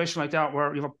situation like that,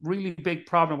 where you have a really big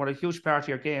problem with a huge part of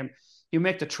your game, you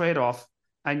make the trade-off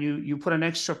and you put an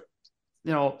extra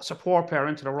support player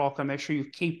into the ruck and make sure you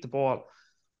keep the ball.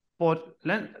 But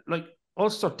like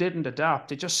Ulster didn't adapt.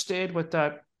 They just stayed with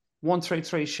that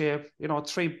 1-3-3 shape,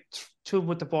 2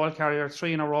 with the ball carrier,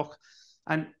 3 in a ruck.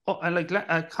 And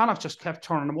Connacht just kept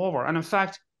turning them over. And in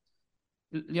fact,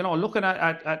 looking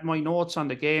at my notes on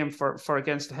the game for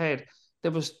against the Head,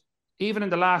 there was, even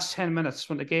in the last 10 minutes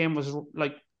when the game was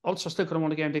like, Ulster still could have won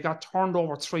the game, they got turned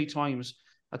over 3 times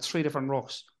at 3 different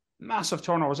rucks. Massive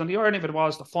turnovers. And the irony of it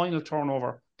was the final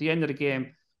turnover, the end of the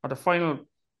game, or the final,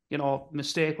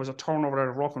 mistake was a turnover at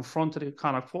a ruck in front of the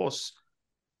Connacht posts.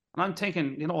 And I'm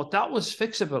thinking, that was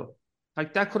fixable.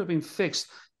 Like, that could have been fixed.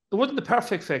 It wasn't the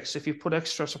perfect fix if you put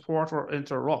extra support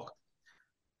into a ruck,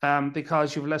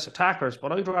 because you have less attackers.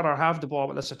 But I'd rather have the ball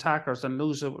with less attackers than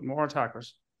lose it with more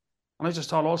attackers. And I just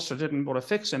thought Ulster didn't put a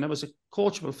fix in. It was a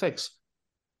coachable fix.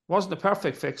 It wasn't a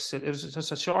perfect fix. It was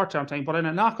just a short-term thing. But in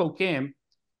a knockout game,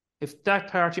 if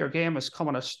that part of your game is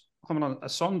coming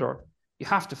asunder, you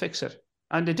have to fix it.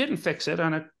 And they didn't fix it,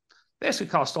 and it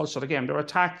basically cost Ulster the game. Their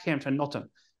attack came to nothing.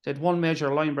 They had 1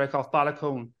 major line break off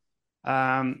Balakoon.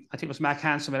 I think it was Mac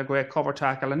Hansen made a great cover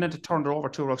tackle, and then they turned it over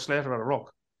 2 rucks later at a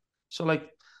ruck. So, like,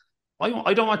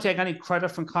 I don't want to take any credit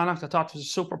from Connacht. I thought it was a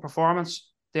super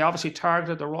performance. They obviously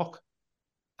targeted the ruck,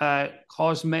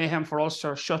 caused mayhem for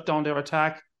Ulster, shut down their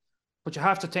attack. But you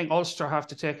have to think Ulster have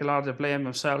to take a lot of the blame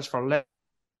themselves for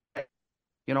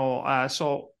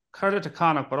so credit to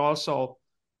Connacht, but also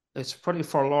it's pretty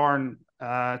forlorn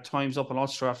times up in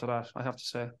Ulster after that, I have to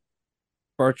say.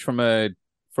 Birch, from a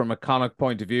Connacht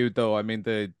point of view, though, I mean,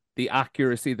 the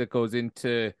accuracy that goes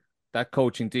into that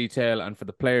coaching detail, and for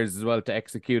the players as well to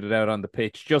execute it out on the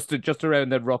pitch, just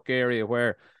around that ruck area,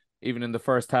 where even in the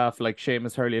first half, like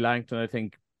Seamus Hurley-Langton, I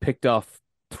think, picked off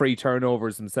 3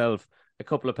 turnovers himself, a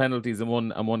couple of penalties and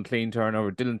one clean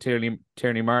turnover. Dylan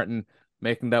Tierney Martin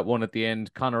making that one at the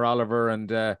end. Conor Oliver and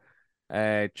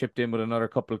chipped in with another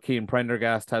couple. Keane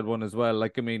Prendergast had one as well.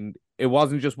 Like, I mean, it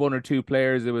wasn't just 1 or 2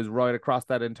 players. It was right across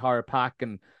that entire pack.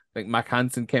 And like Mac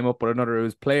Hansen came up with another. It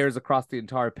was players across the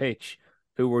entire pitch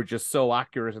who were just so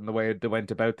accurate in the way they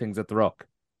went about things at the ruck.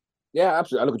 Yeah,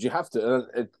 absolutely. Look, you have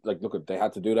to. They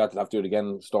had to do that. They'll have to do it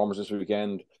again. Stormers this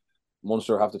weekend.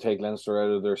 Munster have to take Leinster out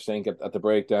of their sink at the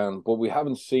breakdown. But we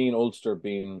haven't seen Ulster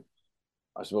being,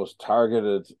 I suppose,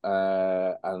 targeted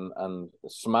and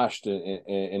smashed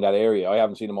in that area. I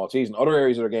haven't seen them all season. Other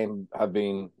areas of their game have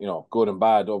been, good and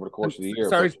bad over the course of the year.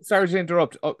 Sorry to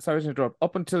interrupt.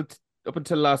 Up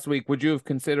until last week, would you have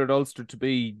considered Ulster to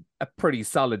be a pretty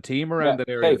solid team around that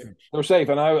area? Safe. They're safe,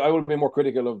 and I would be more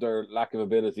critical of their lack of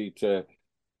ability to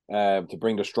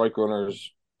bring their strike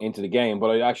runners into the game.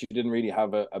 But I actually didn't really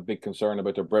have a big concern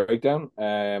about their breakdown,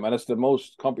 and it's the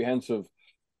most comprehensive,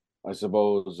 I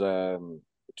suppose,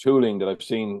 tooling that I've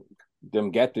seen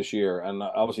them get this year. And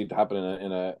obviously, to happen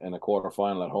in a quarter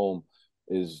final at home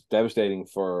is devastating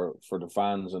for the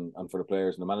fans and for the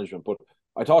players and the management. But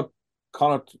I thought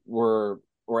Connacht were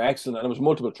excellent, and it was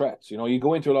multiple threats. You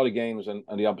go into a lot of games and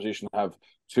the opposition have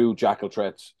 2 jackal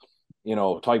threats.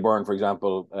 Ty Byrne, for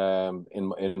example,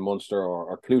 in Munster,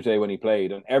 or Clute when he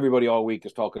played, and everybody all week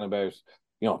is talking about,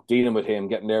 dealing with him,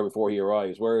 getting there before he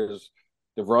arrives. Whereas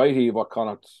the variety of what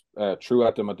Connacht threw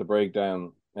at them at the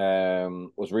breakdown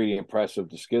was really impressive.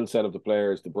 The skill set of the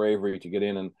players, the bravery to get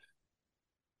in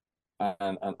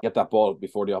and get that ball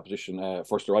before the opposition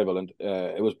first arrival, and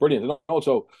it was brilliant. And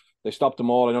also, they stopped them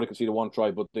all. I know they conceded one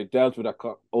try, but they dealt with that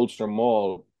Ulster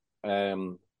maul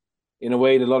in a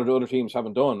way that a lot of the other teams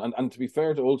haven't done. And to be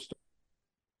fair to Ulster,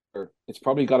 it's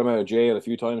probably got him out of jail a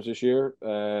few times this year.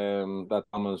 That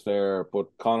Thomas there, but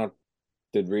Connacht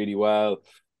did really well.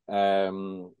 I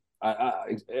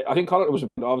think Connacht was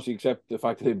obviously, except the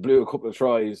fact that they blew a couple of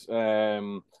tries.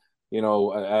 Which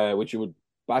you would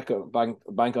bank on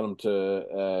them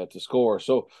to score.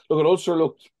 So look, at Ulster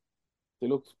looked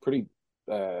pretty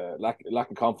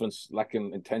lacking confidence,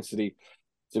 lacking intensity.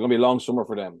 It's going to be a long summer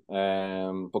for them.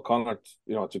 But Connacht,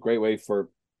 it's a great way for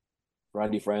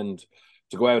Andy Friend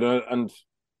to go out and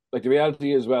like the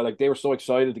reality is, well, like they were so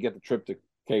excited to get the trip to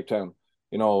Cape Town.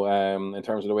 In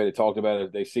terms of the way they talked about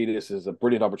it, they see this as a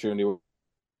brilliant opportunity.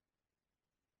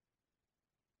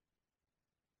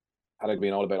 Had it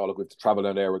been all about, look, we have to travel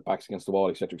down there with backs against the wall,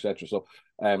 etc., etc. So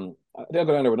they'll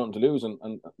go down there with nothing to lose.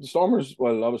 And the Stormers,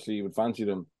 well, obviously you would fancy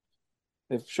them.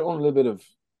 They've shown a little bit of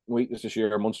weakness this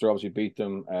year. Munster obviously beat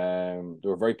them. They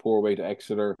were a very poor way to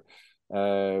Exeter.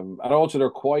 And also they're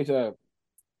quite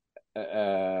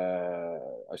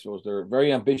I suppose they're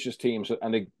very ambitious teams,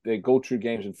 and they go through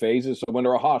games in phases. So when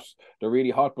they're hot, they're really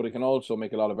hot, but they can also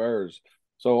make a lot of errors.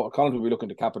 So Connacht will be looking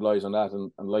to capitalise on that,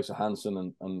 and Lysa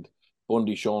Hansen and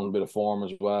Bundy showing a bit of form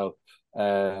as well.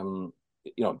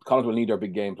 Connacht will need their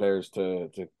big game players to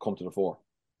come to the fore.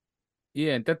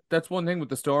 Yeah, that's one thing with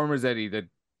the Stormers, Eddie, that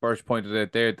Birch pointed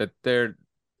out there, that they're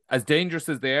as dangerous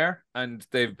as they are, and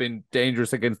they've been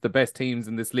dangerous against the best teams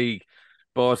in this league.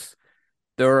 But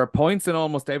there are points in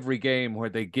almost every game where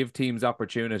they give teams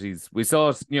opportunities. We saw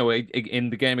it, in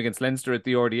the game against Leinster at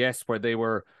the RDS, where they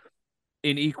were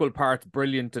in equal parts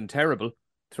brilliant and terrible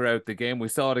throughout the game. We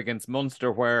saw it against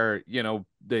Munster, where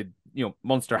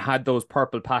Munster had those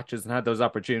purple patches and had those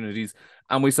opportunities,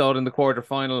 and we saw it in the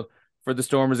quarterfinal for the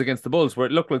Stormers against the Bulls, where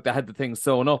it looked like they had the thing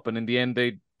sewn up, and in the end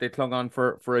they clung on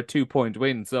for a 2-point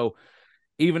win. So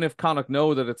even if Connacht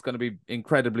know that it's going to be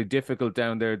incredibly difficult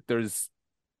down there,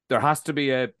 there has to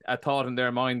be a thought in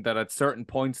their mind that at certain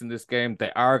points in this game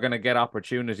they are going to get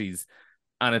opportunities,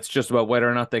 and it's just about whether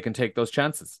or not they can take those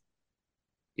chances.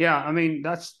 Yeah, I mean,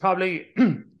 that's probably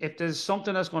if there's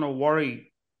something that's going to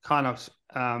worry Connacht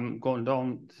going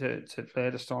down to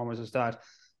play the Stormers, is that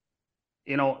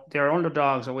they're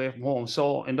underdogs away from home.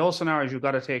 So in those scenarios, you've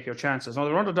got to take your chances. Now,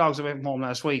 they're underdogs away from home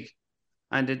last week,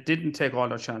 and they didn't take all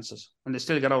their chances, and they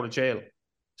still got out of jail.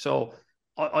 So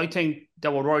I think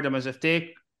that would worry them, as if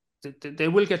they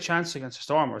will get chances against the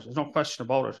Stormers. There's no question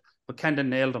about it. But can they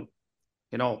nail them?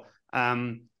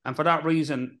 And for that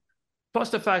reason, plus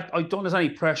the fact I don't have any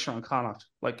pressure on Connacht.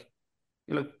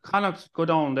 Connacht go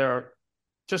down there,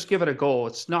 just give it a go.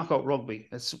 It's knockout rugby.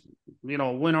 It's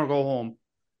win or go home.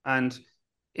 And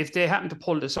if they happen to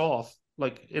pull this off,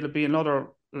 it'll be another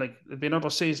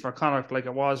season for Connacht, like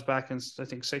it was back in, I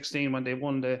think, 2016 when they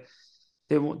won the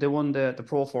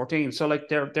Pro 14. So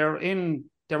they're in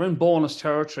bonus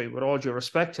territory, with all due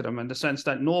respect to them, in the sense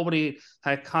that nobody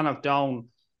had Connacht down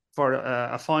for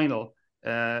a final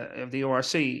of the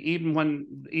URC,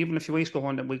 even a few weeks ago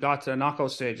when we got to the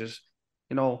knockout stages.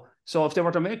 So if they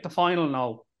were to make the final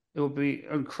now, it would be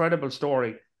an incredible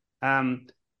story.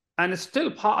 And it's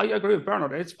still, I agree with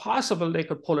Bernard, it's possible they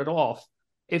could pull it off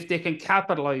if they can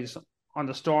capitalise on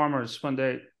the Stormers when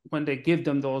they give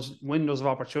them those windows of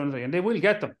opportunity, and they will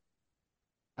get them.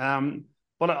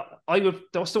 But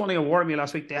that's the one thing that worried me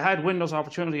last week. They had windows of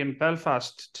opportunity in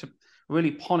Belfast to really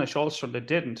punish Ulster. They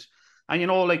didn't.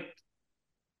 And,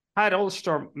 had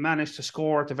Ulster managed to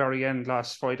score at the very end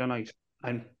last Friday night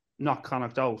and knock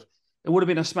Connacht out, it would have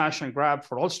been a smash and grab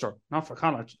for Ulster, not for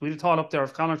Connacht. We'd have thought up there,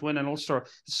 if Connacht win and Ulster,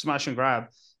 it's a smash and grab.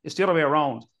 It's the other way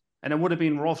around. And it would have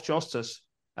been rough justice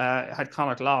had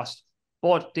Connacht lost.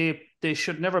 But they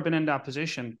should never have been in that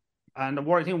position. And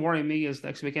the thing worrying me is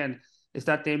next weekend is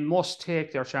that they must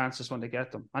take their chances when they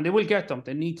get them. And they will get them.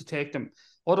 They need to take them.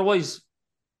 Otherwise,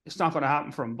 it's not going to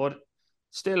happen for them. But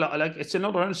still, it's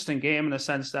another interesting game in the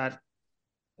sense that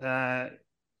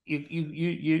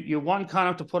you want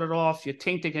Connacht to put it off. You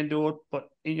think they can do it, but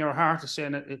in your heart is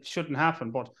saying it shouldn't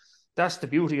happen. But that's the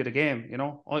beauty of the game,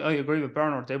 I agree with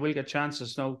Bernard. They will get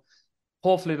chances now.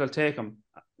 Hopefully they'll take them,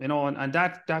 and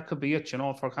that could be it,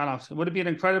 for Connacht. It would be an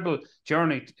incredible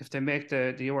journey if they make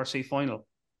the URC final.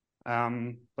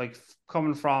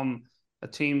 Coming from a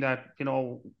team that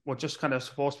were just kind of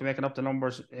supposed to be making up the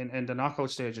numbers in the knockout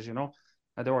stages,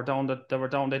 and they were down.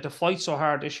 They had to fight so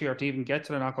hard this year to even get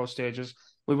to the knockout stages.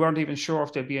 We weren't even sure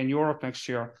if they'd be in Europe next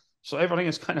year. So everything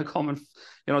is kind of coming.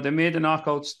 They made the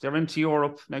knockouts. They're into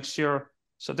Europe next year.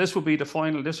 So this will be the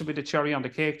final. This will be the cherry on the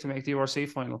cake to make the URC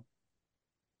final.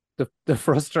 The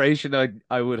frustration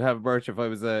I would have, Birch, if I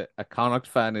was a Connacht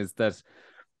fan, is that,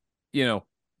 you know,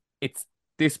 it's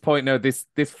this point now, this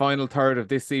final third of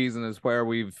this season is where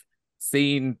we've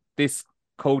seen this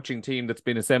coaching team that's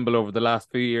been assembled over the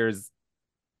last few years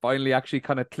finally actually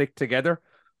kind of click together.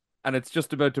 And it's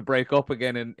just about to break up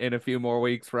again in a few more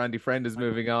weeks. For Andy Friend is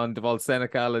moving on. Deval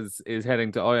Senecal is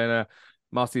heading to Iona.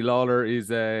 Mossy Lawler is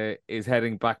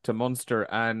heading back to Munster.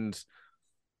 And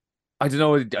I don't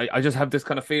know, I just have this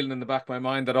kind of feeling in the back of my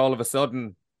mind that all of a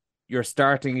sudden you're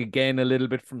starting again a little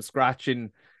bit from scratch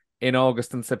in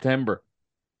August and September.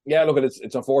 Yeah, look,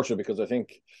 it's unfortunate because I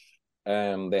think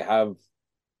they have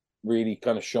really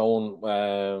kind of shown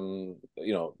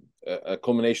a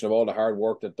combination of all the hard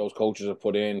work that those coaches have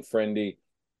put in. Friendy, I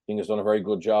think, has done a very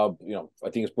good job. I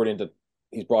think it's brilliant that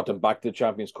he's brought them back to the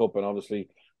Champions Cup, and obviously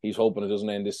he's hoping it doesn't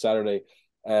end this Saturday.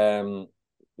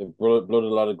 They've blooded a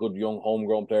lot of good young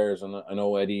homegrown players, and I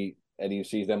know Eddie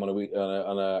sees them on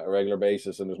a regular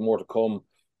basis, and there's more to come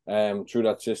through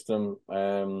that system.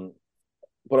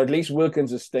 But at least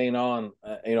Wilkins is staying on,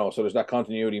 so there's that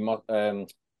continuity.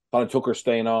 Colin Tucker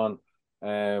staying on.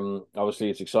 Obviously,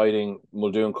 it's exciting.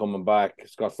 Muldoon coming back.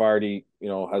 Scott Fardy,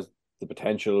 has the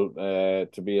potential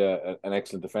to be an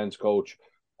excellent defence coach.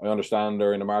 I understand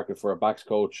they're in the market for a backs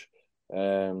coach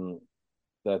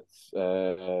that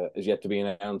is yet to be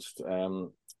announced.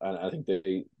 And I think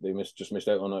they missed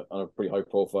out on a pretty high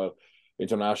profile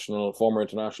former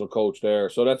international coach there.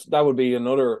 So that would be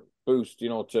another boost,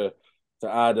 to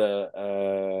add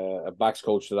a backs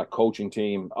coach to that coaching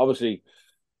team. Obviously,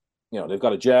 they've got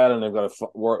to gel and they've got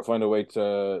to find a way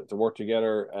to work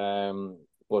together.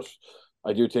 But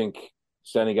I do think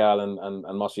Senegal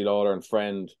and Mossy Lawler and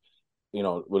Friend,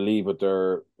 will leave with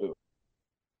their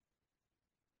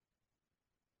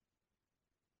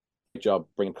job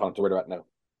bringing Connacht to where they're at now.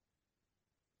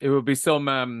 It would be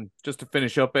some just to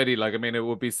finish up, Eddie. it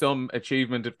would be some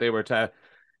achievement if they were to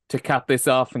cap this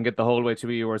off and get the whole way to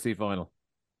a URC final.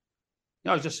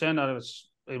 Yeah, I was just saying that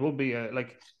it would be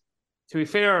to be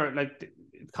fair,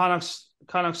 Connacht's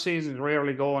seasons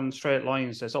rarely go in straight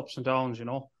lines. There's ups and downs,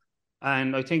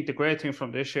 And I think the great thing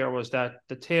from this year was that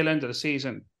the tail end of the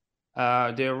season,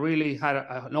 they really had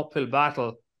an uphill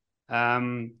battle,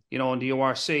 in the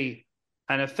URC.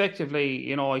 And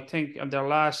effectively, I think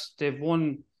they've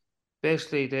won,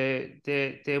 basically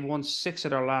they won 6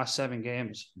 of their last 7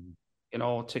 games,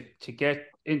 to get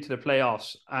into the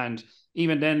playoffs. And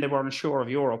even then they weren't sure of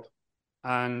Europe.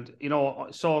 And,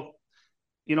 so,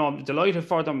 I'm delighted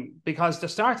for them because the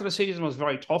start of the season was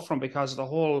very tough for them because of the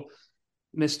whole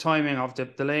mistiming of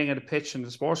the laying of the pitch and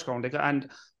the sports ground. And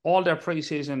all their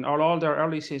preseason or all their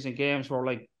early season games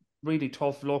were really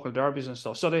tough local derbies and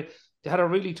stuff. So they had a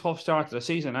really tough start to the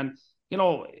season. And,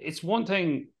 it's one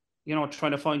thing,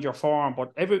 trying to find your form,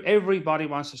 but everybody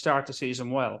wants to start the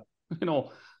season well,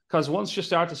 because once you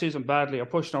start the season badly, you're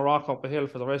pushing a rock up a hill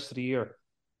for the rest of the year.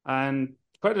 And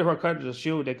credit where credit is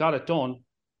due, they got it done.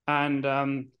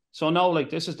 And so now,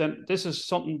 this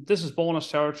is bonus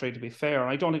territory, to be fair.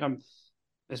 I don't think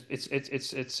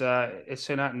it's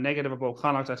saying that negative about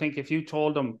Connacht. I think if you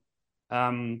told them,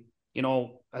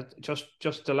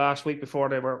 just the last week before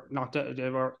they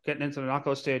were getting into the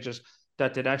knockout stages,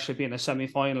 that they'd actually be in a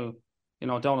semi-final,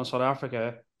 down in South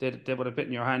Africa, they would have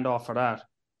bitten your hand off for that.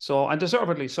 So, and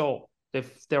deservedly so.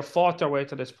 They've fought their way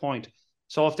to this point.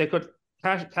 So if they could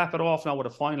cap it off now with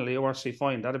a final, the URC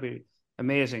final, that'd be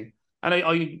amazing. And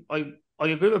I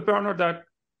agree with Bernard that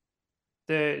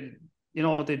they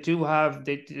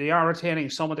are retaining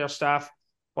some of their staff,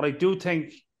 but I do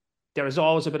think there is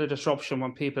always a bit of disruption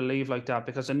when people leave like that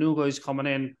because the new guys coming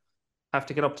in have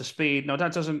to get up to speed. Now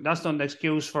that's not an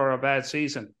excuse for a bad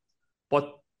season, but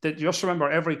just remember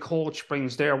every coach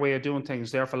brings their way of doing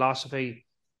things, their philosophy,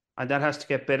 and that has to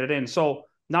get bedded in. So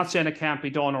not saying it can't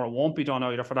be done or it won't be done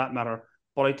either for that matter,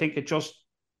 but I think it just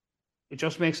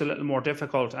makes it a little more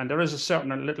difficult. And there is a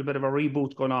little bit of a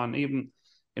reboot going on, even,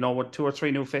 with 2 or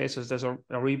 3 new faces, there's a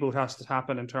reboot has to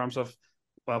happen in terms of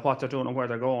what they're doing and where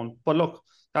they're going. But look,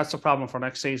 that's the problem for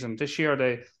next season. This year,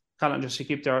 they can't just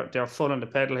keep their foot on the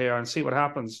pedal here and see what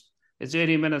happens. It's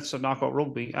 80 minutes of knockout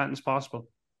rugby. Anything's possible.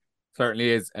 Certainly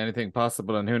is anything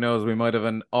possible. And who knows, we might have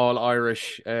an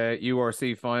all-Irish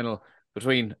URC final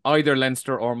between either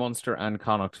Leinster or Munster and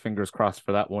Connacht. Fingers crossed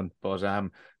for that one. But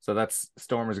so that's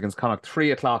Stormers against Connacht,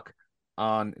 3:00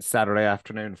 on Saturday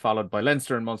afternoon, followed by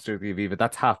Leinster and Munster at the Aviva.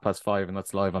 That's 5:30, and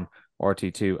that's live on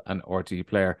RT2 and RT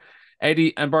Player.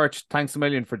 Eddie and Birch, thanks a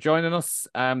million for joining us.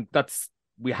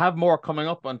 We have more coming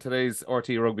up on today's RT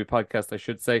Rugby podcast, I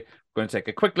should say. We're going to take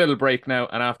a quick little break now,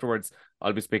 and afterwards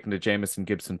I'll be speaking to Jamison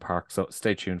Gibson-Park, so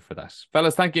stay tuned for that.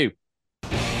 Fellas, thank you.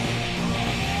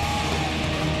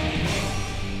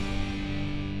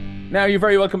 Now, you're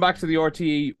very welcome back to the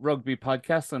RTE Rugby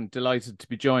Podcast. I'm delighted to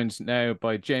be joined now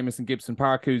by Jamison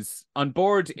Gibson-Park, who's on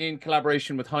board in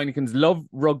collaboration with Heineken's Love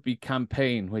Rugby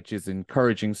campaign, which is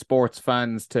encouraging sports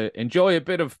fans to enjoy a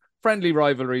bit of friendly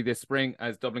rivalry this spring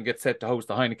as Dublin gets set to host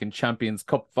the Heineken Champions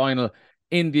Cup final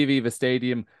in the Aviva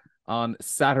Stadium on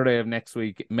Saturday of next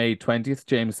week, May 20th.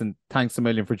 Jamison, thanks a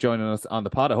million for joining us on the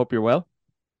pod. I hope you're well.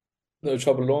 No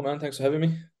trouble at all, man. Thanks for having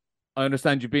me. I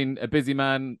understand you've been a busy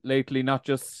man lately, not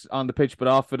just on the pitch but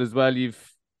off it as well. You've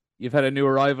had a new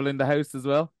arrival in the house as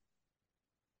well.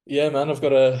 Yeah, man. I've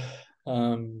got a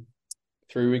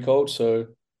 3-week-old, so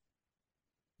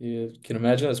you can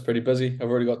imagine it's pretty busy. I've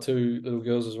already got 2 little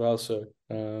girls as well, so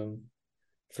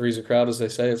three's a crowd, as they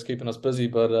say. It's keeping us busy,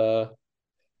 but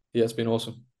yeah, it's been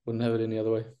awesome. Wouldn't have it any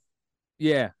other way.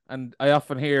 Yeah, and I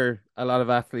often hear a lot of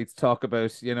athletes talk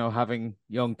about, having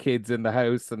young kids in the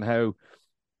house and how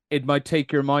it might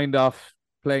take your mind off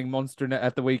playing Munster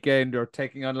at the weekend or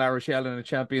taking on La Rochelle in a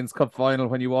Champions Cup final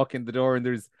when you walk in the door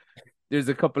and there's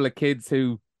a couple of kids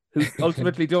who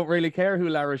ultimately don't really care who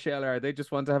La Rochelle are. They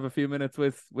just want to have a few minutes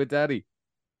with daddy.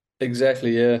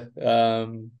 Exactly, yeah.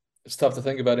 It's tough to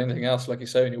think about anything else, like you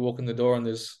say, when you walk in the door and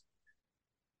there's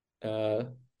 2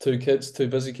 kids, 2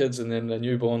 busy kids, and then a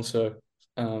newborn. So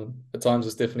at times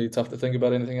it's definitely tough to think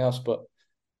about anything else. But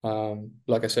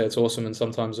like I say, it's awesome, and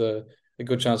sometimes a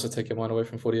good chance to take your mind away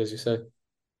from footy, as you say.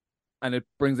 And it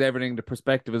brings everything to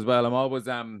perspective as well. I'm always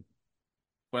when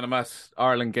I'm at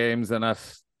Ireland games and at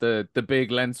the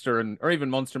big Leinster or even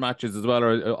Munster matches as well,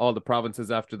 or all the provinces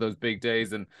after those big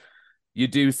days, and you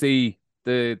do see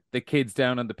the kids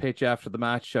down on the pitch after the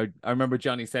match. I remember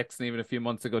Johnny Sexton even a few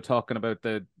months ago talking about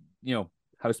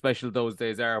how special those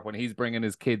days are when he's bringing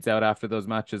his kids out after those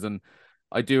matches. And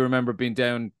I do remember being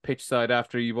down pitch side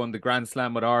after you won the Grand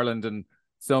Slam with Ireland, and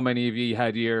so many of you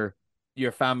had your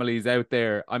families out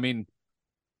there. I mean,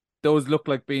 those look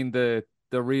like being the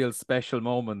real special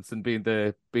moments and being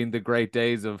the great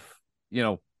days of,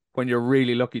 when you're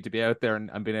really lucky to be out there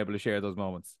and being able to share those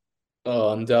moments.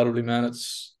 Oh, undoubtedly, man.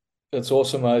 It's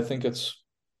awesome. I think it's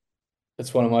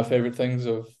one of my favorite things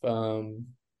of I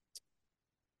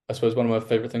suppose one of my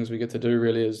favorite things we get to do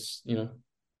really is,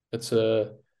 it's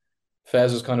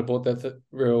Faz has kind of brought that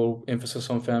real emphasis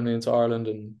on family into Ireland,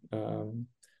 and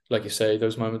like you say,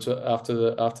 those moments after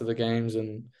the games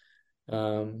and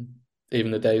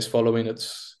even the days following,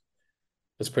 it's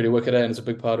pretty wicked, and it's a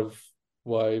big part of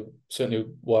why I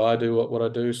do what I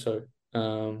do. So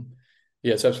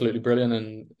yeah, it's absolutely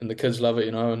brilliant, and the kids love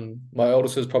it, and my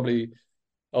oldest is probably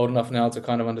old enough now to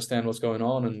kind of understand what's going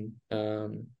on,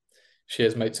 and she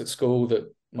has mates at school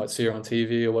that might see her on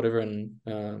TV or whatever,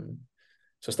 and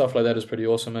so stuff like that is pretty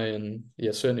awesome, and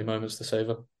yeah, certainly moments to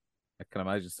savor. I can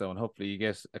imagine so, and hopefully you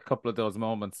get a couple of those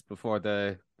moments before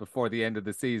the end of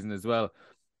the season as well.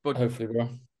 But hopefully, bro.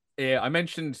 Yeah, I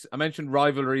mentioned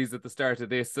rivalries at the start of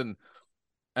this, and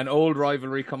an old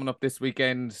rivalry coming up this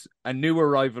weekend, a newer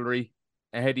rivalry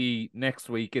ahead of next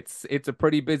week. It's a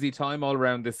pretty busy time all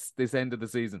around this end of the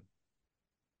season.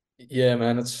 Yeah,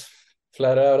 man, it's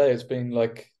flat out. It's been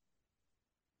like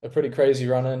a pretty crazy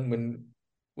run in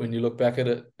when you look back at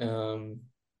it.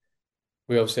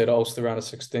 We obviously had Ulster round of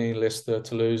 16, Leicester,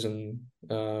 Toulouse, and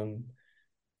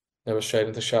they were straight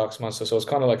into Sharks Munster. So it's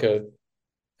kind of like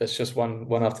it's just one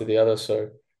after the other.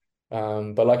 So,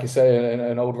 but like you say,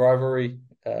 an old rivalry.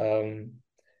 It's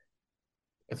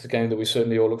a game that we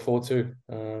certainly all look forward to.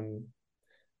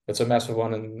 It's a massive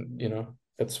one, and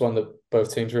it's one that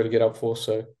both teams really get up for.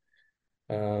 So,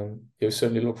 we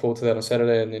certainly look forward to that on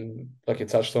Saturday, and then, like you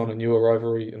touched on, a newer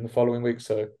rivalry in the following week.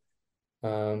 So,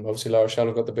 obviously, La Rochelle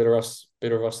have got the better of us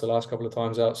the last couple of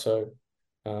times out. So,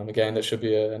 again, that should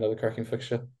be another cracking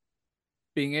fixture.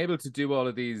 Being able to do all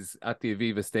of these at the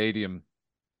Aviva Stadium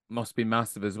must be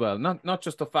massive as well. Not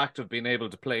just the fact of being able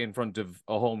to play in front of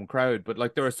a home crowd, but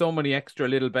like there are so many extra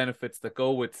little benefits that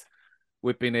go with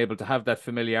being able to have that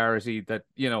familiarity, that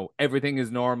everything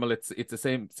is normal. It's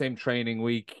the same training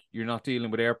week. You're not dealing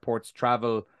with airports,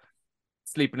 travel,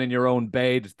 sleeping in your own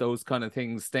bed, those kind of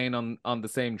things, staying on the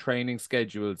same training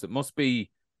schedules. There must be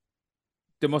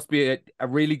a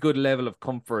really good level of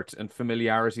comfort and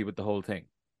familiarity with the whole thing.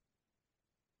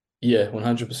 Yeah,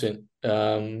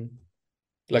 100%.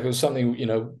 Like it was something,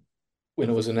 when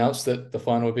it was announced that the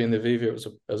final would be in the Aviva, it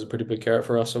was a pretty big carrot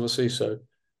for us, obviously. So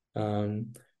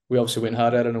we obviously went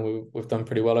hard at it, and we've done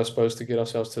pretty well, I suppose, to get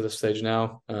ourselves to this stage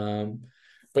now.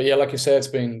 But yeah, like you said, it's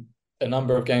been a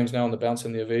number of games now on the bounce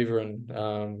in the Aviva,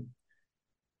 and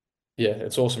yeah,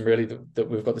 it's awesome, really, that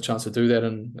we've got the chance to do that.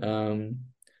 And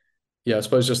yeah, I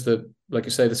suppose just like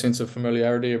you say, the sense of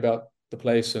familiarity about the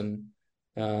place, and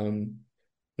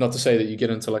not to say that you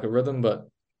get into like a rhythm, but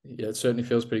yeah, it certainly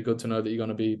feels pretty good to know that you're going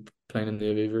to be playing in the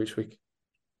Aviva each week.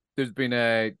 There's been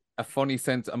a funny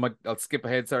sense. I'll skip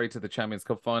ahead, sorry, to the Champions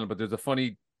Cup final, but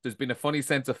there's been a funny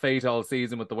sense of fate all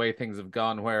season with the way things have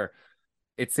gone, where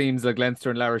it seems like Leinster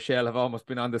and La Rochelle have almost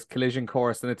been on this collision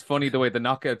course, and it's funny the way the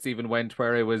knockouts even went,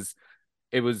 where it was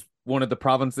one of the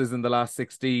provinces in the last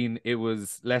 16. It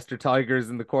was Leicester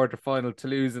Tigers in the quarterfinal,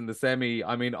 Toulouse in the semi.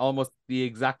 I mean, almost the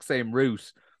exact same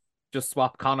route. Just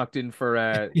swap Connacht in for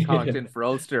Connacht in for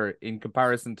Ulster in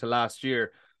comparison to last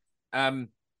year. Um,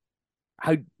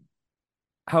 how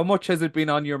how much has it been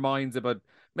on your minds about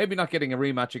maybe not getting a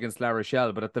rematch against La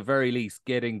Rochelle, but at the very least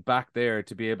getting back there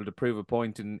to be able to prove a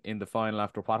point in the final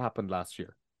after what happened last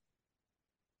year?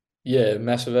 Yeah,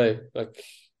 massive, eh? Like,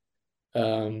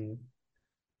 um,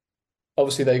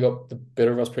 obviously they got the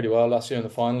better of us pretty well last year in the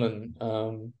final,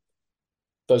 and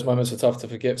those moments are tough to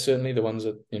forget. Certainly the ones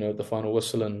at the final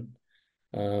whistle, and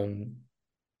um,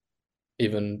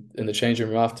 even in the change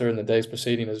room after and the days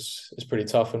preceding is pretty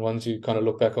tough, and ones you kind of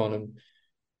look back on and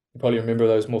you probably remember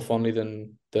those more fondly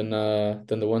than the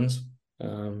wins.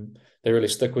 They really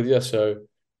stick with you. So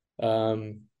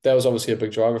that was obviously a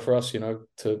big driver for us,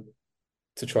 to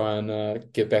try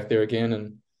and get back there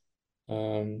again,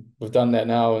 and we've done that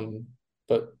now.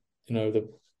 But the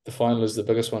final is the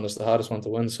biggest one, it's the hardest one to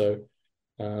win. So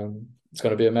it's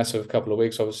going to be a massive couple of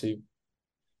weeks, obviously.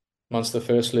 Munster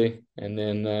firstly, and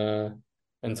then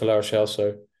into La Rochelle.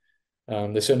 So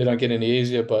they certainly don't get any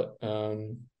easier, but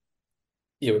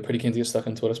yeah, we're pretty keen to get stuck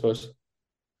into it, I suppose.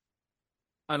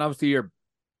 And obviously you're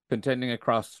contending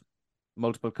across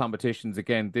multiple competitions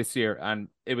again this year, and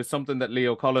it was something that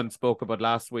Leo Cullen spoke about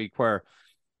last week, where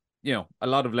a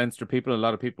lot of Leinster people, a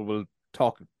lot of people will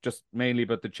talk just mainly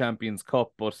about the Champions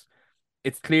Cup, but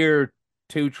it's clear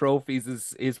 2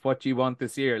 trophies is what you want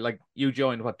this year. Like, you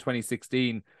joined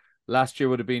 2016. Last year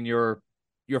would have been your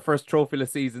first trophyless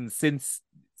season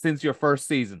since your first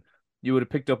season. You would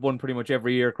have picked up one pretty much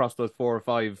every year across those 4 or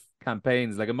 5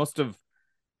 campaigns. Like, it must have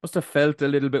felt a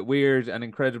little bit weird and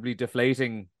incredibly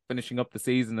deflating finishing up the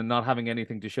season and not having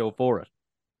anything to show for it.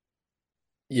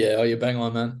 Yeah, oh, you're bang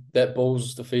on, man. That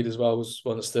Bulls defeat as well was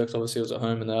one that sticks. Obviously, it was at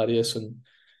home in the RDS and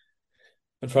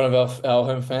in front of our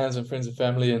home fans and friends and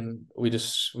family, and we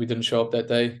didn't show up that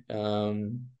day.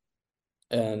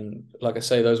 And like I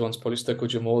say, those ones probably stick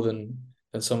with you more than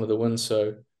some of the wins.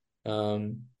 So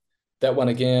that one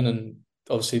again, and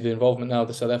obviously the involvement now of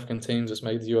the South African teams has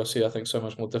made the URC, I think, so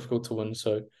much more difficult to win.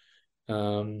 So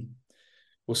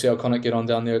we'll see how Connacht get on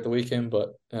down there at the weekend.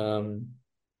 But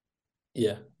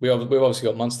yeah, we've obviously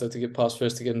got Munster to get past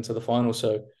first to get into the final.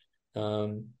 So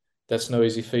that's no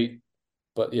easy feat.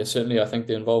 But yeah, certainly I think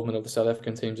the involvement of the South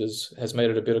African teams has made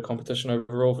it a better competition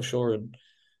overall for sure. And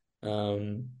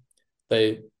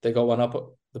they got one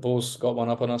up. The Bulls got one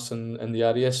up on us in the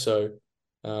RDS. So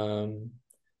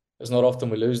it's not often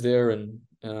we lose there. And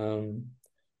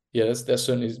yeah, that's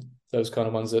certainly those kind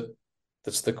of ones that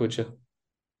stick with you.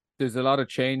 There's a lot of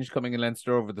change coming in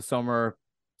Leinster over the summer.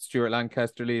 Stuart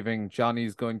Lancaster leaving,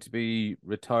 Johnny's going to be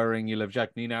retiring. You'll have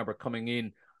Jack Nienaber coming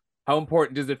in. How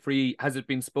important is it for you? Has it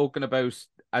been spoken about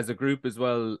as a group as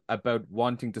well, about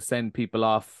wanting to send people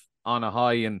off on a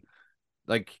high? And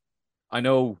like, I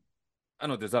know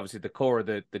there's obviously the core,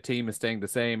 the team is staying the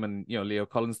same, and Leo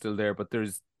Cullen's still there, but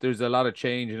there's a lot of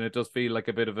change, and it does feel like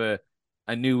a bit of a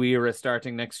new era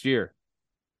starting next year.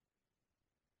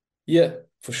 Yeah,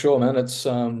 for sure, man. It's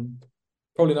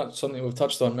probably not something we've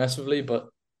touched on massively, but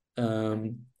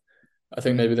I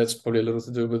think maybe that's probably a little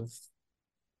to do with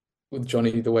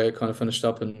Johnny, the way it kind of finished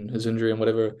up and his injury and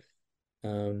whatever.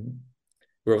 We're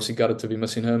obviously gutted to be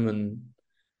missing him, and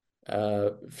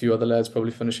a few other lads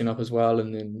probably finishing up as well,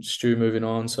 and then Stu moving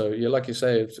on. So yeah, like you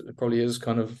say, it probably is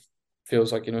kind of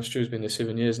feels like Stu's been there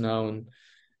 7 years now, and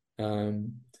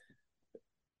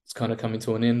it's kind of coming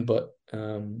to an end. But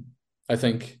I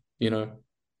think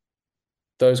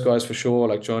those guys for sure,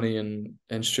 like Johnny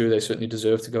and Stu, they certainly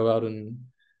deserve to go out and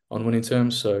on winning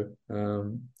terms. So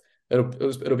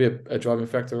it'll be a driving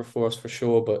factor for us for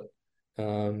sure. But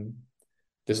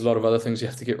there's a lot of other things you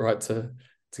have to get right to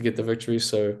get the victory.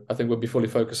 So I think we'll be fully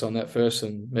focused on that first,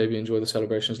 and maybe enjoy the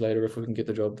celebrations later if we can get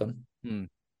the job done.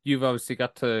 You've obviously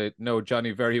got to know Johnny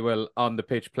very well on the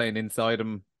pitch, playing inside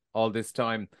him all this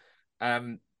time.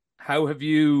 How have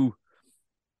you?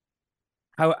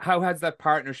 How has that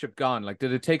partnership gone? Like,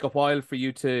 did it take a while for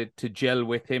you to gel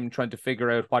with him, trying to figure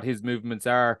out what his movements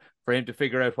are, for him to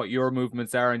figure out what your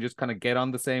movements are, and just kind of get on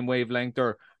the same wavelength,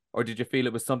 or did you feel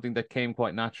it was something that came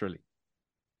quite naturally?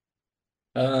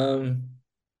 Yeah,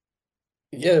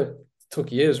 it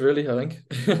took years really, I think.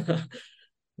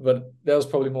 But that was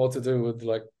probably more to do with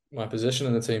like my position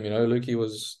in the team. Lukey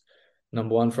was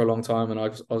number one for a long time, and I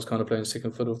was kind of playing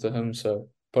second fiddle to him, so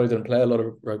probably didn't play a lot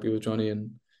of rugby with Johnny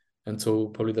until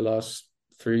probably the last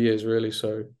 3 years really.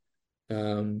 So,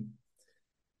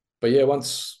 but yeah,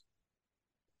 once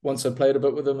I played a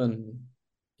bit with him, and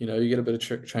you get a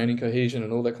bit of training cohesion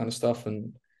and all that kind of stuff,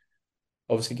 and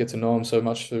obviously get to know him so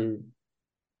much through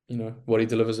what he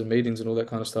delivers in meetings and all that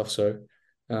kind of stuff. So,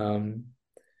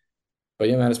 but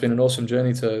yeah, man, it's been an awesome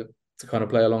journey to kind of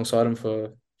play alongside him for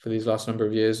these last number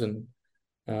of years, and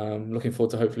looking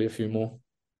forward to hopefully a few more.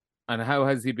 And how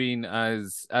has he been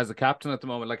as a captain at the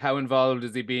moment? Like, how involved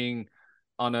is he being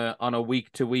on a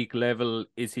week to week level?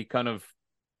 Is he kind of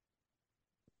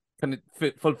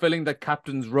fulfilling the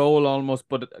captain's role almost,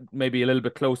 but maybe a little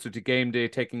bit closer to game day,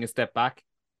 taking a step back?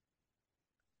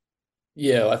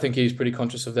 Yeah, I think he's pretty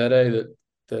conscious of that,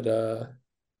 that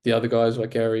the other guys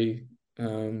like Gary,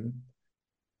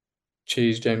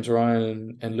 Cheese, James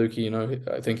Ryan, and Lukey,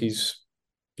 I think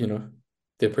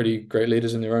they're pretty great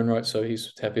leaders in their own right. So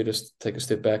he's happy to take a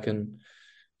step back, and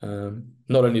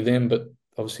not only them, but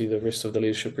obviously the rest of the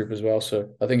leadership group as well.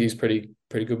 So I think he's pretty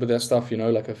good with that stuff.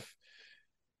 Like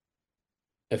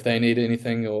if they need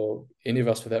anything, or any of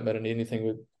us for that matter need anything,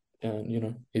 with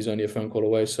he's only a phone call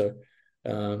away. So,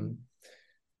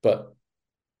 but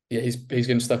yeah, he's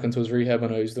getting stuck into his rehab. I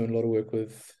know he's doing a lot of work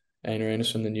with Aina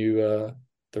Anderson, the new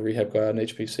the rehab guy in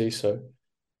HPC. So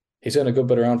he's done a good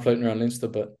bit floating around Leinster.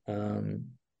 But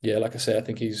yeah, like I say, I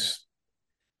think he's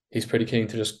pretty keen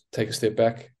to just take a step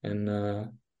back and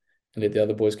let the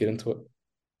other boys get into it.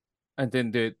 And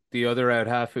then the other out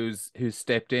half who's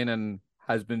stepped in and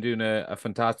has been doing a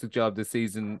fantastic job this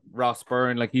season, Ross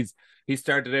Byrne. Like he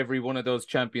started every one of those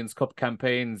Champions Cup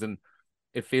campaigns, and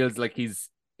it feels like he's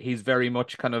very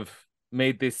much kind of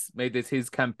made this his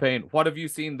campaign. What have you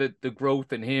seen the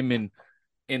growth in him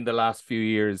in the last few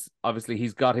years? Obviously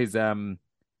he's got his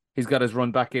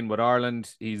run back in with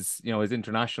Ireland. His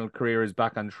international career is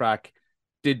back on track.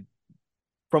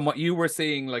 From what you were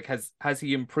seeing, like has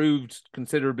he improved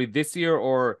considerably this year,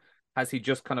 or has he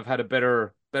just kind of had a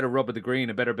better rub of the green,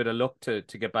 a better bit of luck to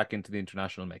get back into the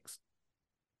international mix?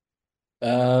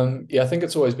 Yeah, I think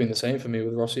it's always been the same for me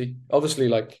with Rossi. Obviously,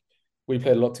 like we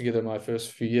played a lot together my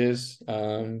first few years,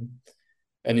 and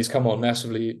he's come on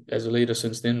massively as a leader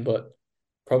since then. But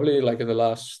probably like in the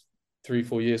last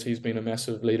 3-4 years, he's been a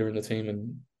massive leader in the team,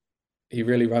 and he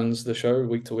really runs the show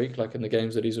week to week, like in the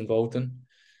games that he's involved in.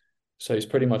 So he's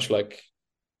pretty much like,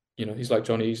 he's like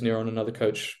Johnny. He's near on another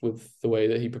coach with the way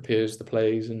that he prepares the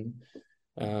plays, and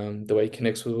the way he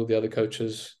connects with all the other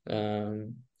coaches.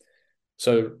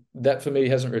 So that for me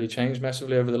hasn't really changed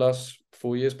massively over the last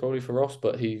 4 years, probably for Ross.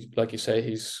 But he, like you say,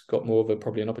 he's got more of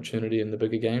probably an opportunity in the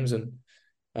bigger games. And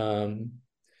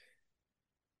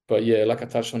but yeah, like I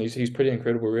touched on, he's pretty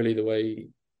incredible, really. The way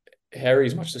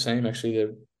Harry's much the same. Actually,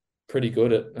 they're pretty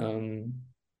good at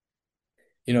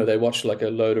they watch like a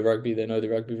load of rugby. They know the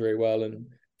rugby very well, and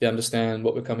they understand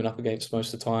what we're coming up against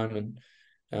most of the time.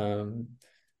 And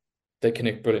they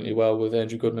connect brilliantly well with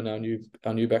Andrew Goodman,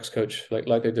 our new backs coach,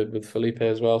 like they did with Felipe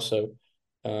as well. So,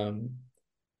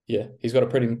 yeah, he's got a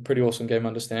pretty awesome game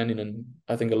understanding, and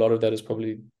I think a lot of that is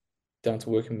probably down to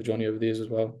working with Johnny over the years as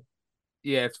well.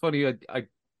 Yeah, it's funny. I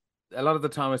a lot of the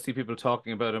time I see people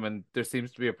talking about him, and there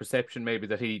seems to be a perception maybe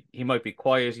that he might be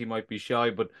quiet, he might be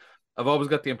shy, but I've always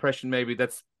got the impression maybe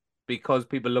that's because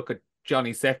people look at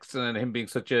Johnny Sexton and him being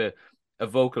such a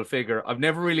vocal figure. I've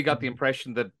never really got the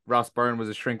impression that Ross Byrne was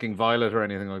a shrinking violet or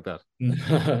anything like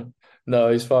that.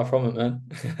 No, he's far from it, man.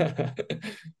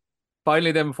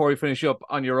 Finally, then, before we finish up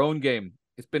on your own game,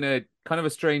 it's been a kind of a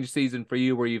strange season for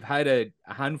you where you've had a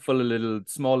handful of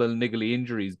small little niggly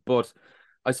injuries, but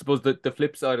I suppose that the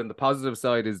flip side and the positive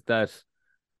side is that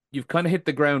you've kind of hit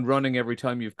the ground running every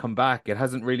time you've come back. It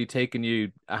hasn't really taken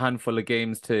you a handful of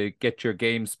games to get your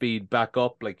game speed back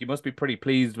up. Like, you must be pretty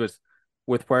pleased with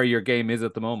where your game is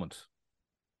at the moment.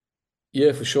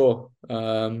 Yeah, for sure.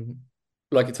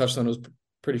 Like you touched on, it was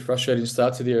pretty frustrating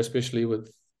start to the year, especially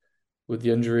with the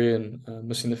injury and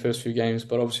missing the first few games.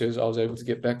 But obviously, I was able to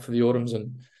get back for the autumns,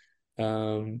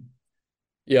 and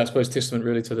yeah, I suppose testament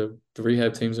really to the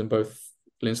rehab teams in both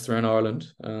Leinster and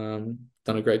Ireland.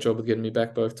 Done a great job with getting me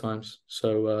back both times.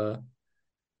 So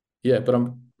yeah, but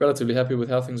I'm relatively happy with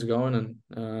how things are going,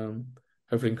 and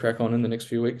hopefully can crack on in the next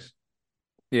few weeks.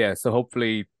 Yeah, so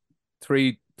hopefully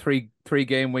three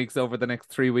game weeks over the next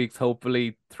 3 weeks.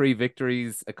 Hopefully 3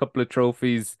 victories, a couple of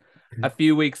trophies, a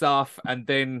few weeks off, and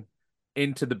then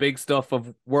into the big stuff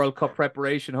of World Cup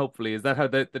preparation. Hopefully, is that how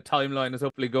the timeline is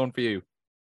hopefully going for you?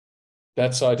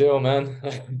 That's ideal, man.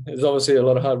 There's obviously a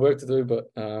lot of hard work to do,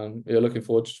 but yeah, looking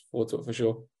forward to it for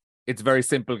sure. it's a very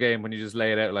simple game when you just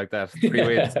lay it out like that. 3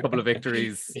 wins, a couple of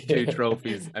victories, 2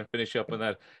 trophies, and finish up on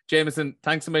that. Jamison,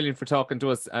 thanks a million for talking to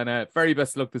us, and very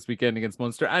best of luck this weekend against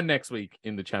Munster and next week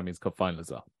in the Champions Cup final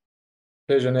as well.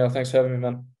 Pleasure, Neil. Thanks for having me,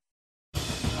 man.